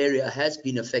Soweto area has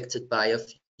been affected by a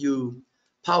few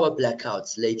power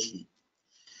blackouts lately.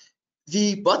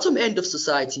 The bottom end of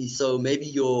society, so maybe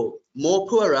you're more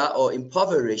poorer or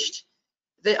impoverished,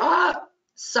 there are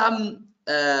some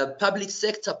public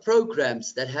sector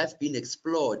programs that have been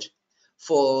explored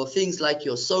for things like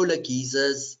your solar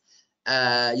geysers,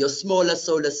 your smaller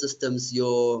solar systems,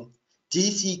 your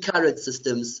DC current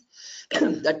systems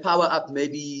that power up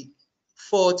maybe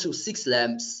 4 to 6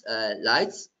 lamps,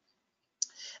 lights.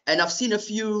 And I've seen a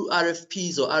few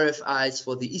RFPs or RFIs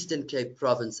for the Eastern Cape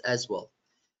province as well.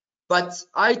 But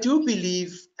I do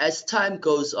believe as time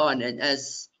goes on and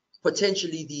as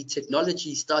potentially the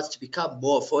technology starts to become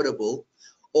more affordable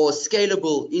or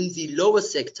scalable in the lower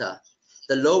sector,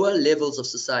 the lower levels of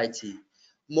society,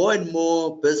 more and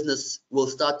more business will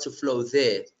start to flow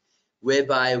there,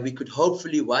 whereby we could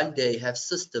hopefully one day have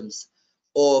systems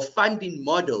or funding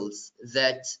models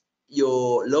that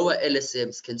your lower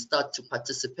LSMs can start to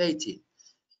participate in,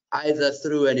 either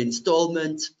through an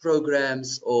installment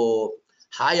programs or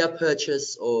hire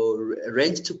purchase or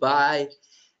rent to buy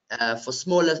for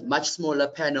smaller, much smaller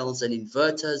panels and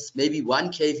inverters, maybe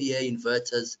 1 kVA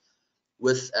inverters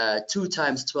with 2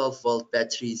 times 12 volt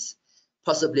batteries,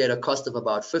 possibly at a cost of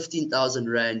about 15,000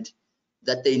 Rand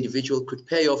that the individual could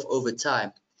pay off over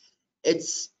time.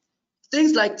 It's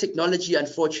things like technology,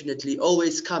 unfortunately,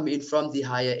 always come in from the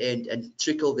higher end and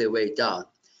trickle their way down.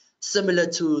 Similar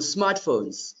to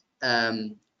smartphones,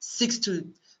 8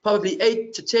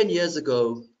 to 10 years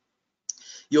ago,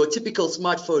 your typical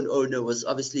smartphone owner was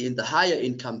obviously in the higher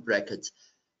income bracket,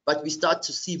 but we start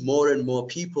to see more and more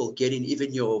people getting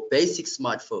even your basic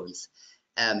smartphones,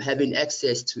 having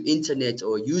access to internet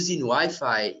or using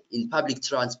Wi-Fi in public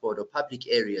transport or public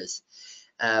areas.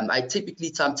 I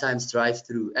typically sometimes drive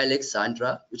through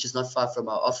Alexandra, which is not far from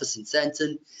our office in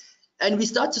Sandton, And we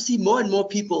start to see more and more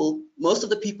people, most of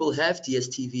the people have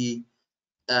DSTV.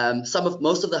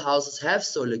 Most of the houses have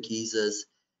solar geysers.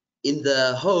 In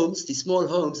the homes, the small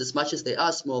homes, as much as they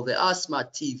are small, there are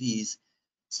smart TVs.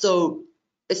 So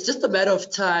it's just a matter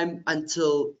of time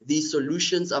until these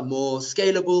solutions are more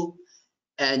scalable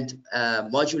and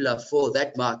modular for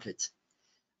that market.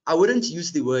 I wouldn't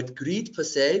use the word greed per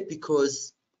se,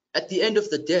 because at the end of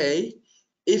the day,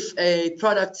 if a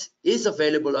product is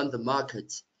available on the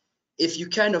market, if you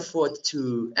can afford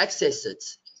to access it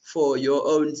for your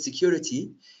own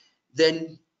security,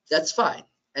 then that's fine.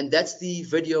 And that's the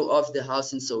video of the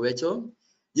house in Soweto.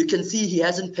 You can see he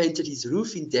hasn't painted his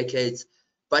roof in decades,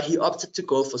 but he opted to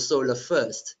go for solar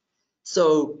first.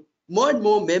 So more and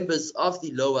more members of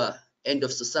the lower end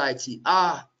of society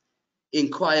are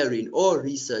inquiring or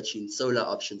researching solar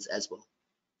options as well.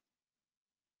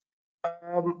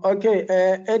 Okay,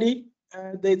 Eddie,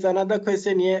 there's another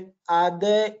question here. Are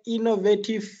there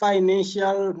innovative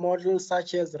financial models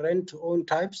such as rent-to-own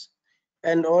types?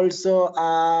 And also,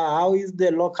 how is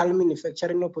the local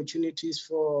manufacturing opportunities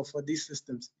for these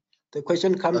systems? The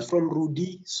question comes from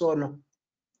Rudy Sono.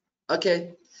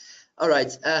 Okay, all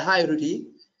right. Hi, Rudy.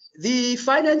 The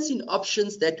financing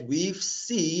options that we've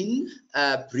seen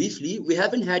briefly, we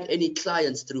haven't had any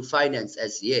clients through finance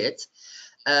as yet.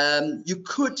 You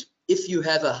could, if you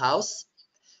have a house,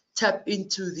 tap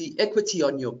into the equity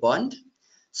on your bond.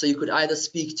 So you could either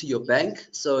speak to your bank.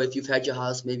 So if you've had your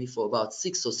house maybe for about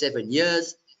 6 or 7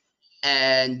 years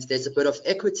and there's a bit of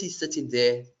equity sitting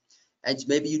there, and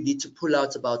maybe you need to pull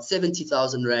out about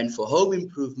 70,000 Rand for home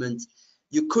improvement,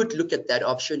 you could look at that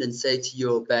option and say to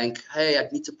your bank, hey, I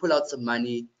need to pull out some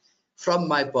money from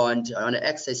my bond. I want to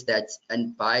access that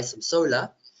and buy some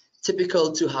solar.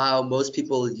 Typical to how most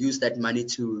people use that money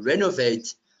to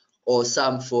renovate, or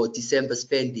some for December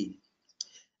spending.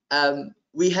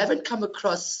 We haven't come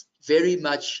across very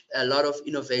much a lot of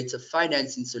innovative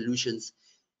financing solutions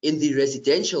in the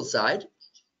residential side.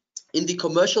 In the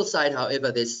commercial side,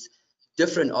 however, there's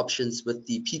different options with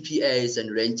the PPAs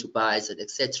and rent to buys and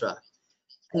etc.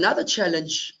 Another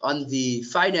challenge on the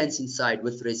financing side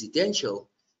with residential,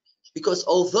 because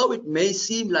although it may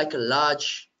seem like a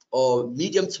large or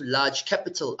medium to large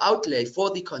capital outlay for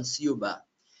the consumer,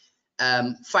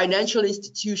 financial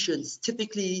institutions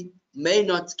typically may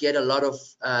not get a lot of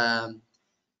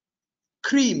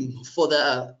cream for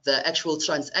the actual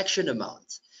transaction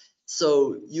amount.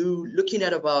 So you looking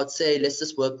at about, say, let's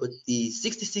just work with the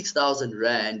 66,000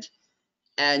 Rand.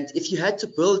 And if you had to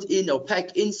build in or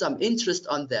pack in some interest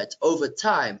on that over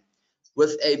time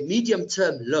with a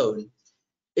medium-term loan,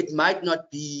 it might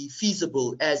not be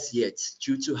feasible as yet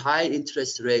due to high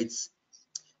interest rates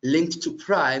linked to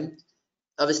prime.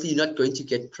 Obviously, you're not going to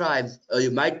get prime, or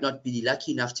you might not be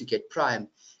lucky enough to get prime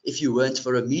if you weren't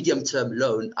for a medium-term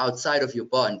loan outside of your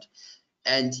bond.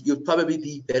 And you'd probably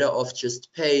be better off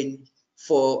just paying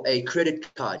for a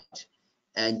credit card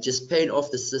and just paying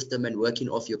off the system and working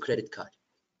off your credit card.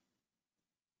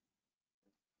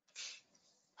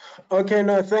 Okay,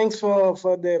 no, thanks for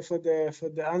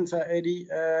the answer, Eddie.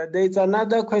 There's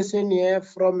another question here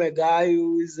from a guy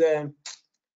who is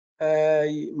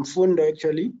Mfundo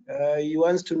actually. He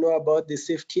wants to know about the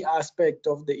safety aspect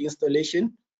of the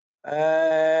installation.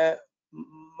 How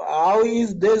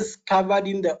is this covered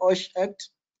in the OSH Act?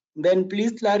 Then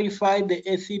please clarify the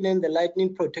earthing and the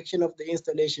lightning protection of the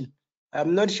installation.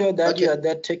 I'm not sure that you are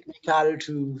that technical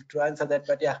to answer that,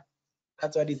 but yeah,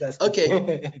 that's what he's asking.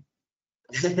 Okay.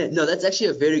 No, that's actually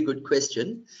a very good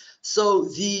question. So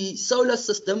the solar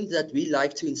system that we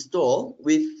like to install,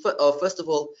 first of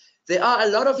all, there are a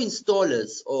lot of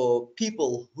installers or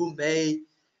people who may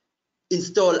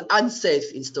install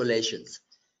unsafe installations.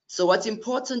 So what's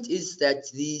important is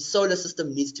that the solar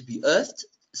system needs to be earthed.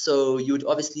 So you would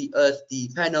obviously earth the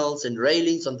panels and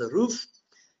railings on the roof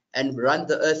and run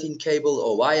the earthing cable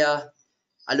or wire,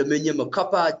 aluminium or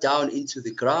copper, down into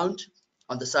the ground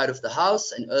on the side of the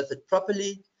house and earth it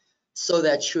properly, so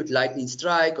that should lightning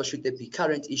strike or should there be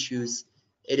current issues,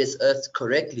 it is earthed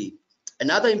correctly.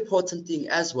 Another important thing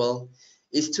as well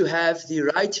is to have the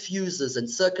right fuses and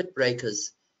circuit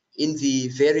breakers in the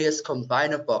various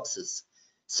combiner boxes.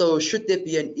 So should there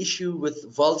be an issue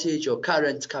with voltage or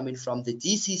current coming from the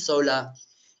DC solar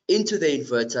into the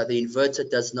inverter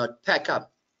does not pack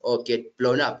up or get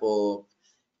blown up or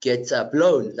get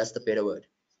blown, that's the better word.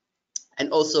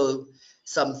 And also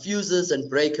some fuses and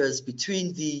breakers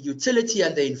between the utility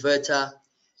and the inverter,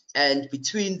 and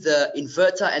between the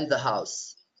inverter and the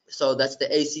house. So that's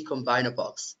the AC combiner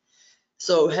box.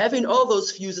 So having all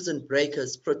those fuses and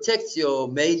breakers protects your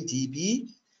main DB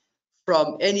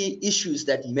from any issues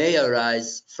that may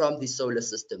arise from the solar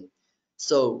system.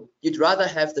 So you'd rather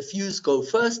have the fuse go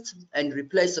first and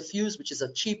replace a fuse, which is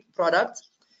a cheap product,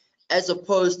 as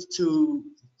opposed to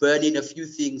burning a few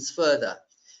things further.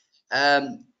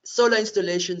 Solar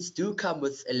installations do come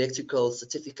with electrical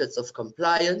certificates of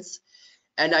compliance.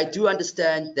 And I do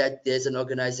understand that there's an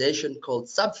organization called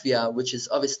SAIEE, which is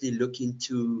obviously looking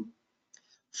to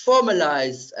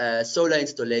formalize solar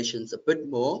installations a bit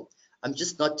more. I'm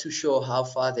just not too sure how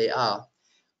far they are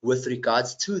with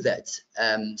regards to that.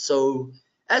 So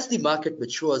as the market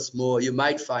matures more, you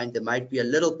might find there might be a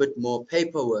little bit more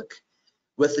paperwork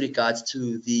with regards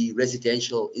to the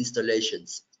residential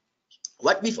installations.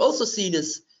 What we've also seen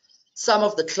is some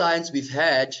of the clients we've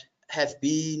had have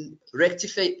been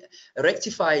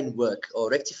rectifying work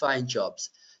or rectifying jobs.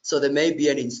 So there may be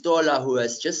an installer who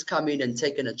has just come in and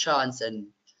taken a chance and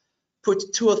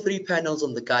put 2 or 3 panels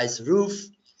on the guy's roof,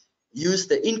 used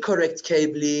the incorrect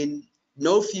cabling,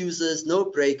 no fuses, no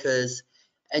breakers,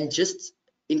 and just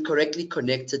incorrectly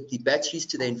connected the batteries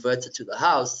to the inverter to the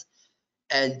house,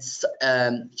 and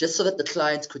just so that the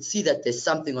client could see that there's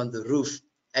something on the roof,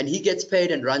 and he gets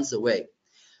paid and runs away.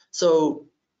 So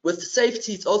with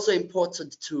safety, it's also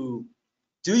important to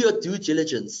do your due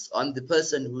diligence on the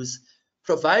person who's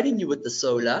providing you with the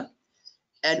solar,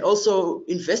 and also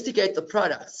investigate the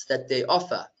products that they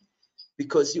offer,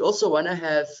 because you also want to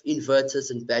have inverters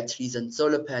and batteries and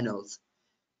solar panels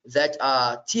that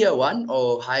are tier 1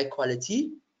 or high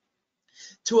quality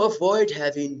to avoid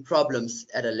having problems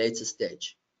at a later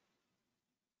stage.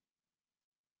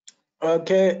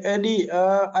 Okay, Eddie,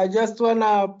 I just want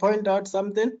to point out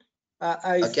something.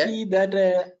 I see that,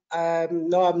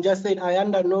 no, I'm just saying,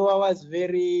 Ayanda Noah was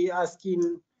very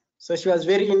asking, so she was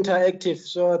very interactive.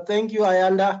 So thank you,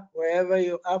 Ayanda, wherever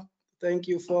you are. Thank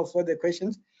you for the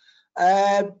questions.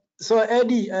 So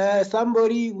Eddie,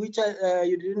 somebody which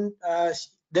you didn't,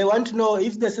 they want to know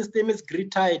if the system is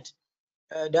grid tied,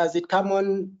 does it come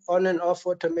on and off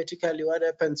automatically? What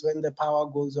happens when the power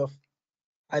goes off?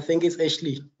 I think it's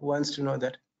Ashley who wants to know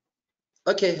that.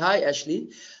 Okay, hi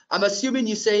Ashley. I'm assuming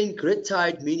you're saying grid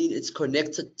tied, meaning it's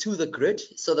connected to the grid.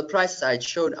 So the prices I had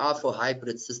shown are for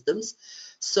hybrid systems.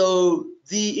 So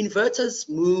the inverters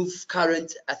move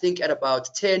current, I think, at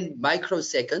about 10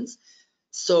 microseconds.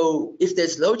 So if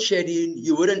there's load shedding,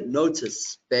 you wouldn't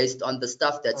notice based on the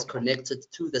stuff that's connected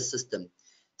to the system.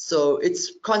 So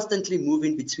it's constantly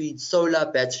moving between solar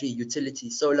battery utility,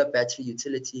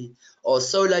 or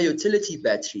solar utility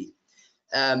battery.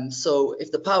 So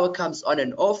if the power comes on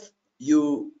and off,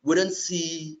 you wouldn't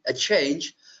see a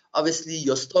change. Obviously,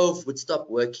 your stove would stop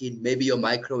working, maybe your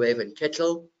microwave and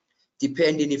kettle,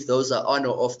 depending if those are on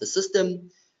or off the system.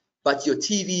 But your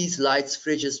TVs, lights,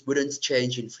 fridges wouldn't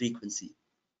change in frequency.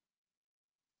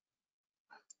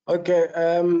 Okay,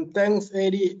 thanks,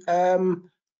 Eddie.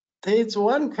 There's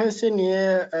one question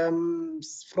here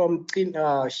from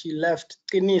she left,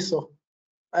 Kiniso.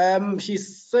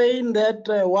 She's saying that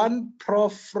one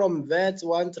prof from VETS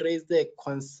once raised a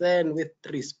concern with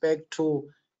respect to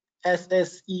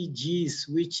SSEGs,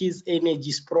 which is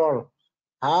energy sprawl.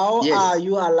 How are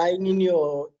you aligning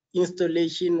your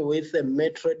installation with the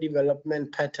metro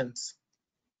development patterns?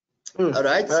 All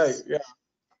right. Yeah.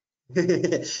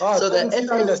 So that you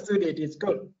understood it. It's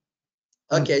good.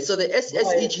 Okay, so the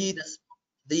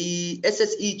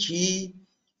SSEG,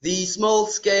 the small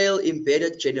scale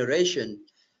embedded generation,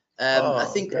 I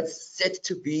think that's set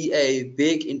to be a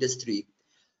big industry.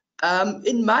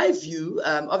 In my view,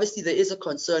 obviously there is a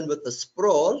concern with the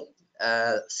sprawl,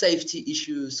 safety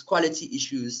issues, quality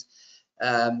issues,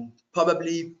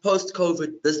 probably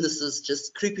post-COVID businesses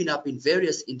just creeping up in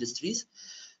various industries.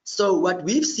 So what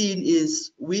we've seen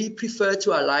is we prefer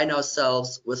to align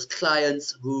ourselves with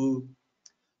clients who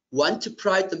want to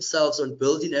pride themselves on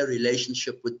building a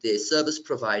relationship with their service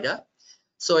provider.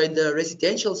 So in the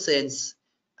residential sense,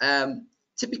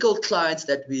 typical clients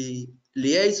that we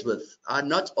liaise with are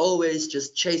not always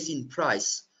just chasing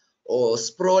price or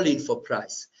sprawling for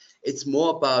price. It's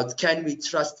more about, can we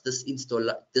trust this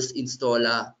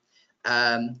installer?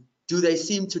 Do they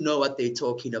seem to know what they're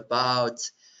talking about?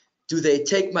 Do they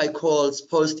take my calls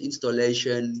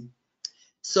post-installation?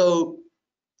 So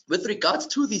with regards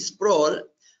to the sprawl,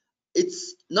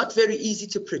 it's not very easy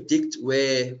to predict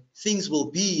where things will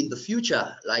be in the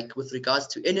future, like with regards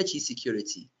to energy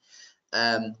security.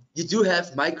 You do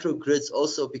have microgrids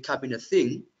also becoming a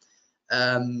thing.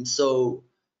 So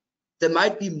there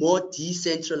might be more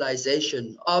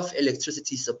decentralization of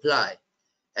electricity supply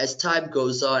as time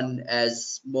goes on,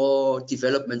 as more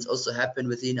developments also happen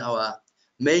within our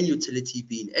main utility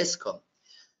being Eskom.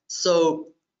 So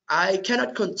I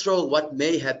cannot control what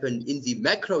may happen in the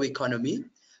macroeconomy,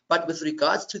 but with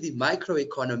regards to the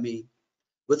microeconomy,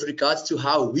 with regards to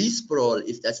how we sprawl,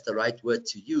 if that's the right word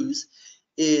to use,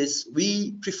 is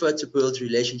we prefer to build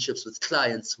relationships with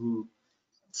clients who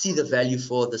see the value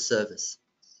for the service.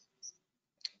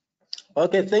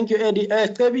 Okay, thank you, Eddy.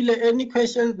 Stebile, any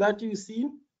questions that you see?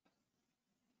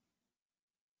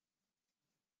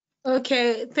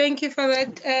 Okay, thank you for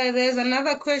that. There's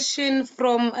another question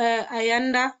from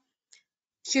Ayanda.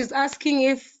 She's asking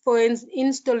if for an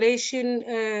installation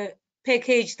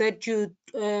package that you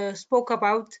spoke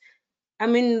about, I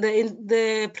mean,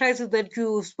 the prices that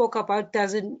you spoke about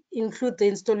doesn't include the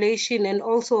installation, and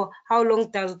also how long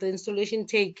does the installation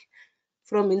take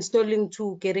from installing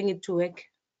to getting it to work?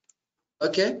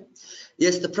 Okay.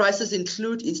 Yes, the prices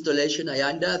include installation,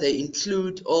 Ayanda. They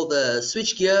include all the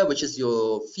switch gear, which is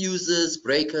your fuses,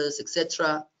 breakers,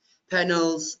 etc.,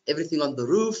 panels, everything on the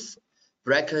roof,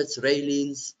 brackets,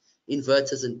 railings,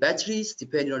 inverters, and batteries,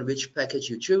 depending on which package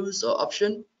you choose or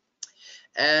option.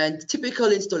 And typical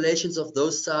installations of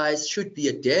those size should be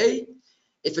a day.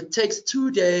 If it takes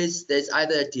 2 days, there's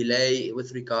either a delay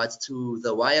with regards to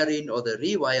the wiring or the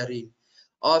rewiring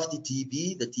of the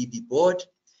DB board.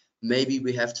 Maybe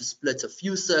we have to split a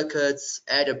few circuits,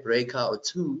 add a breaker or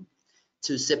two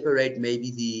to separate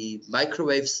maybe the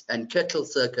microwaves and kettle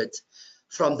circuit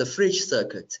from the fridge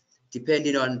circuit,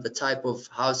 depending on the type of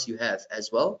house you have as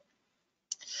well.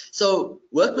 So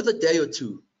work with a day or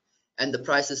two, and the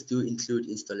prices do include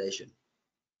installation.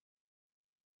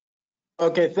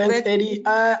 Okay, thanks, Eddy.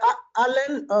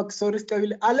 Alan, sorry,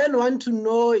 Stebile. Alan want to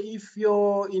know if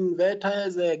your inverter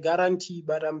has a guarantee,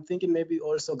 but I'm thinking maybe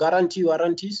also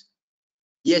warranties.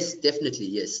 Yes, definitely,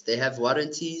 yes. They have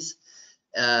warranties,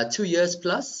 2 years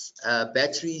plus.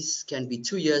 Batteries can be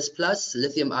 2 years plus.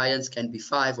 Lithium ions can be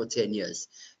 5 or 10 years,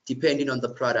 depending on the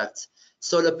product.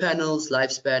 Solar panels,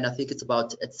 lifespan, I think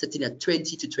it's sitting at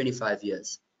 20 to 25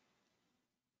 years.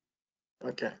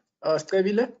 Okay.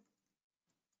 Stebile?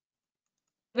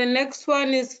 The next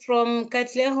one is from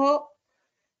Katleho.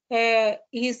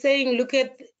 He's saying,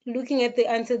 looking at the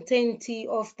uncertainty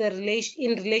of the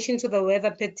in relation to the weather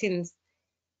patterns.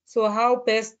 So how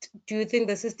best do you think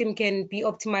the system can be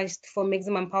optimized for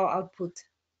maximum power output?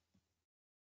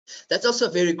 That's also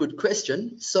a very good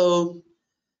question. So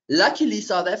luckily,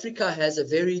 South Africa has a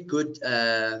very good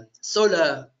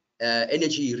solar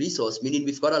energy resource, meaning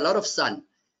we've got a lot of sun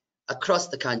across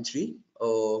the country,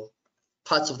 or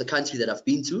parts of the country that I've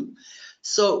been to.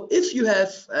 So if you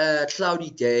have cloudy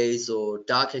days or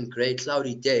dark and gray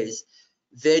cloudy days,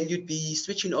 then you'd be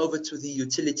switching over to the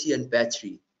utility and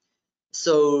battery.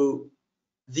 So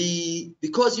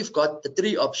because you've got the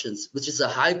 3 options, which is a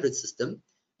hybrid system,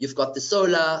 you've got the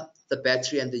solar, the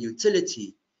battery, and the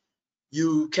utility.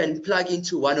 You can plug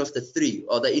into one of the 3,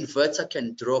 or the inverter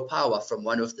can draw power from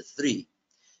one of the 3.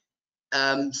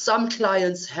 Some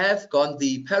clients have gone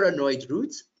the paranoid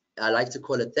route, I like to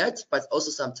call it that, but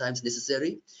also sometimes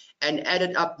necessary, and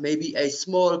added up maybe a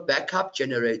small backup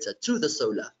generator to the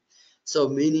solar. So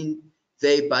meaning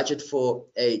they budget for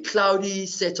a cloudy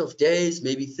set of days,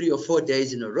 maybe 3 or 4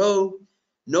 days in a row,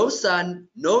 no sun,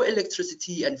 no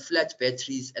electricity, and flat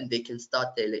batteries, and they can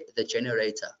start the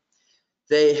generator.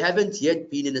 They haven't yet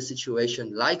been in a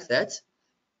situation like that.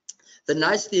 The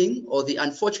nice thing, or the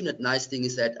unfortunate nice thing,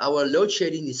 is that our load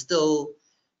shedding is still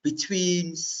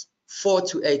between 4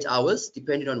 to 8 hours,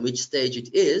 depending on which stage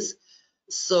it is.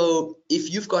 So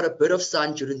if you've got a bit of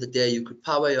sun during the day, you could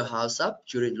power your house up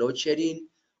during load shedding,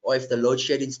 or if the load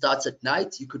shedding starts at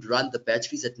night, you could run the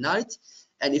batteries at night.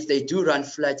 And if they do run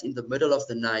flat in the middle of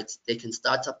the night, they can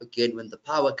start up again when the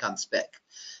power comes back.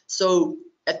 So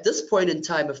at this point in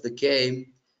time of the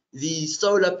game, the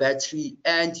solar, battery,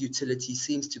 and utility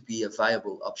seems to be a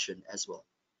viable option as well.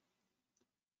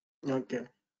 Okay.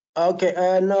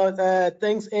 Okay. No,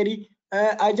 thanks, Eddy.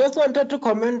 I just wanted to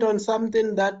comment on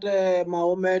something that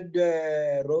Mohammed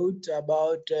wrote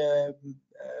about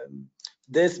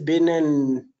there's been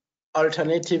an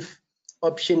alternative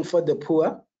option for the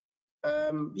poor.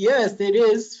 Yes, it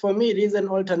is. For me, it is an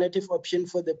alternative option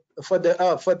for the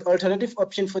alternative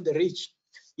option for the rich.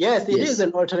 Yes, it is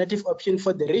an alternative option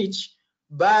for the rich,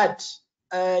 but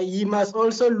you must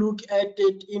also look at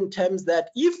it in terms that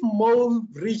if more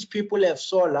rich people have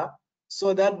solar,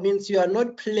 so that means you are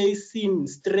not placing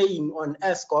strain on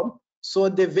Eskom. So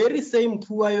the very same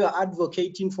poor you are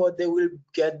advocating for, they will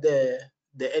get the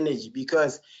energy,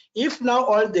 because if now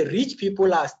all the rich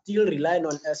people are still relying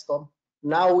on Eskom,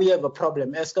 now we have a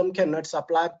problem. Eskom cannot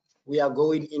supply. We are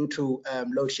going into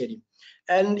load shedding.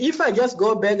 And if I just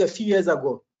go back a few years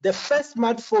ago, the first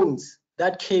smartphones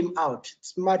that came out,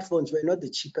 smartphones were not the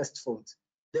cheapest phones.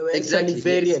 They were actually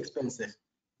very expensive.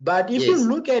 But if you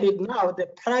look at it now, the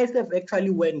price have actually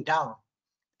went down.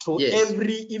 to Yes.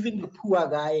 even the poor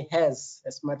guy has a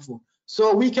smartphone.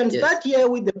 So we can start here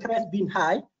with the price being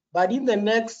high, but in the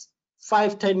next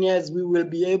 5-10 years, we will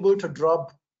be able to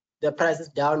drop the prices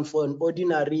down for an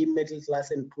ordinary middle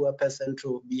class and poor person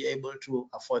to be able to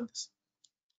afford this.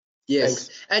 Yes.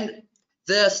 Thanks. And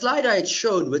the slide I had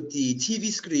shown with the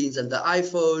TV screens and the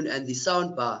iPhone and the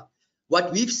soundbar,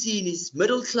 what we've seen is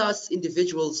middle class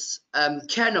individuals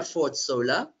can afford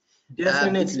solar.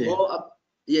 Definitely. It's more up,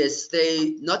 yes,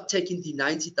 they're not taking the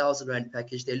 90,000 Rand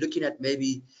package. They're looking at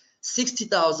maybe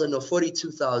 60,000 or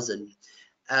 42,000.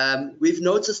 We've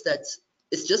noticed that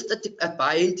it's just a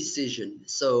buying decision.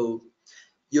 So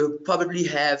you probably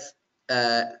have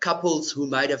couples who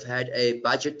might have had a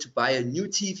budget to buy a new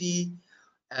TV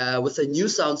with a new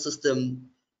sound system,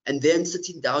 and then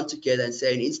sitting down together and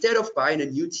saying, instead of buying a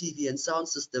new TV and sound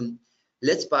system,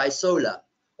 let's buy solar.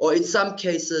 Or in some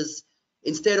cases,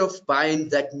 instead of buying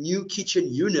that new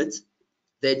kitchen unit,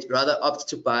 they'd rather opt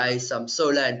to buy some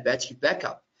solar and battery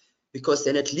backup, because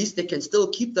then at least they can still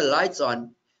keep the lights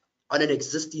on an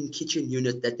existing kitchen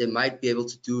unit that they might be able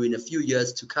to do in a few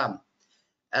years to come.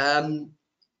 And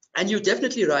you're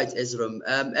definitely right, Esrom.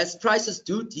 As prices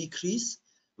do decrease,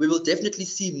 we will definitely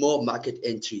see more market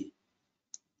entry.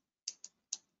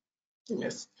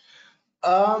 Yes.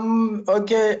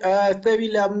 Okay,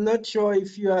 Thabile, I'm not sure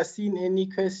if you are seeing any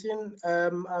question.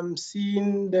 I'm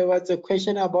seeing there was a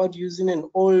question about using an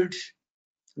old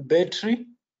battery.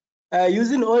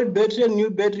 Using old battery and new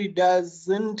battery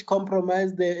doesn't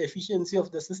compromise the efficiency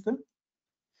of the system?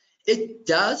 It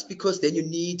does, because then you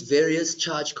need various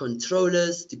charge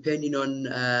controllers depending on,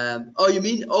 oh, you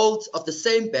mean old of the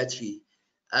same battery.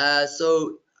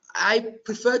 So I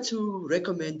prefer to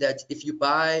recommend that if you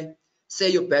buy, say,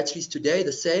 your batteries today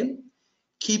the same,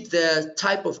 keep the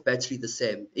type of battery the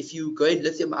same. If you go in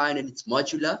lithium ion and it's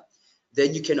modular,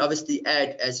 then you can obviously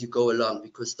add as you go along,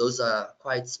 because those are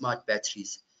quite smart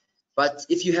batteries. But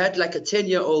if you had like a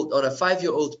 10-year-old or a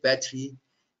 5-year-old battery,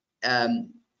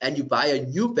 and you buy a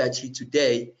new battery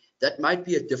today, that might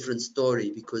be a different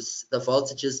story, because the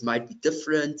voltages might be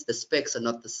different, the specs are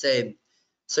not the same.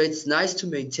 So it's nice to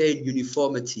maintain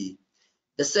uniformity.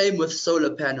 The same with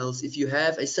solar panels. If you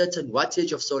have a certain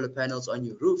wattage of solar panels on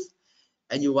your roof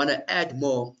and you want to add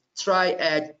more, try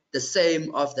add the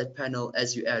same of that panel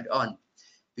as you add on,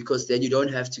 because then you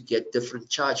don't have to get different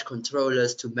charge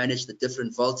controllers to manage the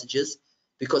different voltages,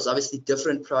 because obviously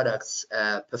different products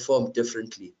perform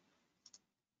differently.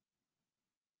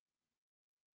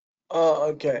 Oh,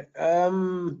 okay.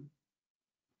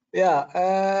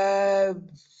 Yeah.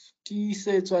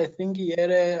 T-Seto, I think he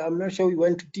had I'm not sure we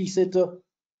went to T-Seto.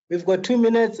 We've got 2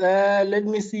 minutes. Let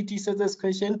me see T-Seto's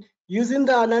question. Using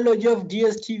the analogy of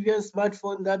DSTV and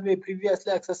smartphone that were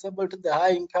previously accessible to the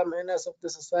high-income earners of the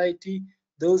society,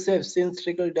 those have since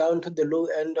trickled down to the low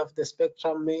end of the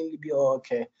spectrum, mainly be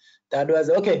okay. That was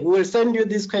okay. We will send you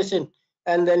this question,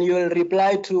 and then you will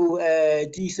reply to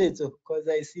T-Seto, because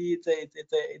I see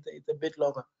it's a bit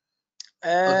longer.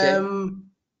 Okay.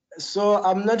 So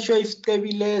I'm not sure if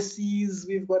Thabile sees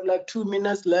we've got like 2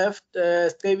 minutes left.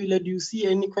 Thabile, do you see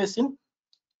any question?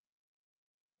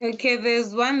 Okay,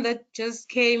 there's one that just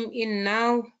came in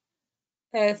now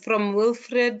from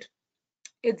Wilfred.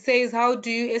 It says, how do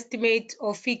you estimate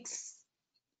or fix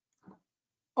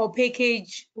or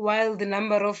package while the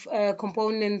number of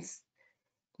components,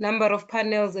 number of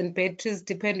panels and batteries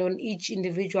depend on each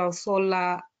individual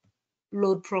solar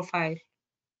load profile?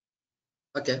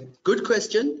 Okay, good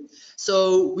question.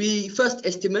 So we first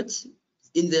estimate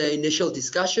in the initial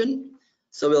discussion.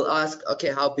 So we'll ask,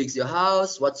 okay, how big is your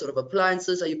house? What sort of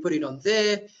appliances are you putting on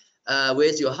there?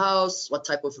 Where's your house? What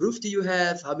type of roof do you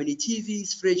have? How many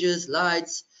TVs, fridges,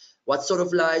 lights? What sort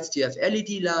of lights? Do you have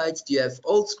LED lights? Do you have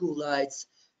old school lights?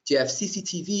 Do you have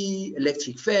CCTV,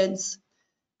 electric fence?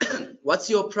 What's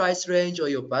your price range or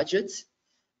your budget?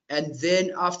 And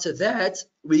then after that,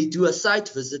 we do a site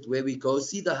visit where we go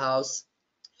see the house,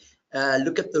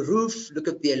 look at the roof, look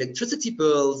at the electricity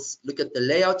bills, look at the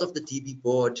layout of the DB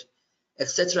board,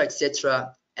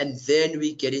 etc., and then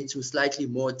we get into slightly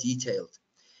more detailed.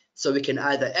 So we can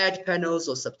either add panels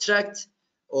or subtract,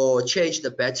 or change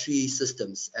the battery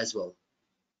systems as well.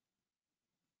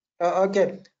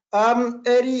 Okay.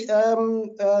 Eddy,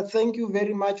 thank you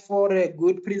very much for a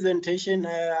good presentation.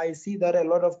 I see that a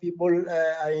lot of people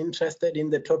are interested in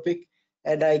the topic,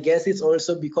 and I guess it's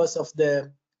also because of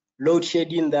the load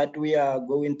shedding that we are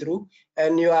going through.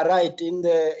 And you are right, in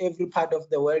every part of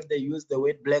the world they use the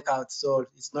word blackout, so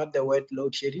it's not the word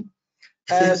load shedding.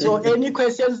 So any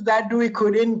questions that we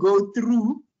couldn't go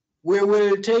through, we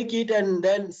will take it and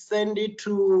then send it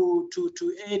to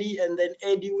Eddy, and then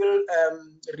Eddy will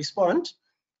respond.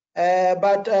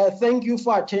 But thank you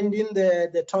for attending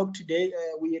the talk today.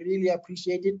 We really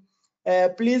appreciate it.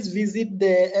 Please visit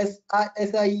the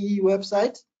SAIEE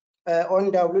website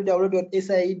on www.saie.org.za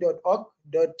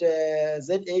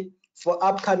for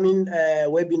upcoming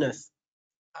webinars.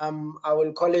 I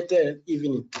will call it an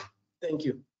evening. Thank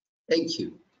you. Thank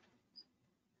you.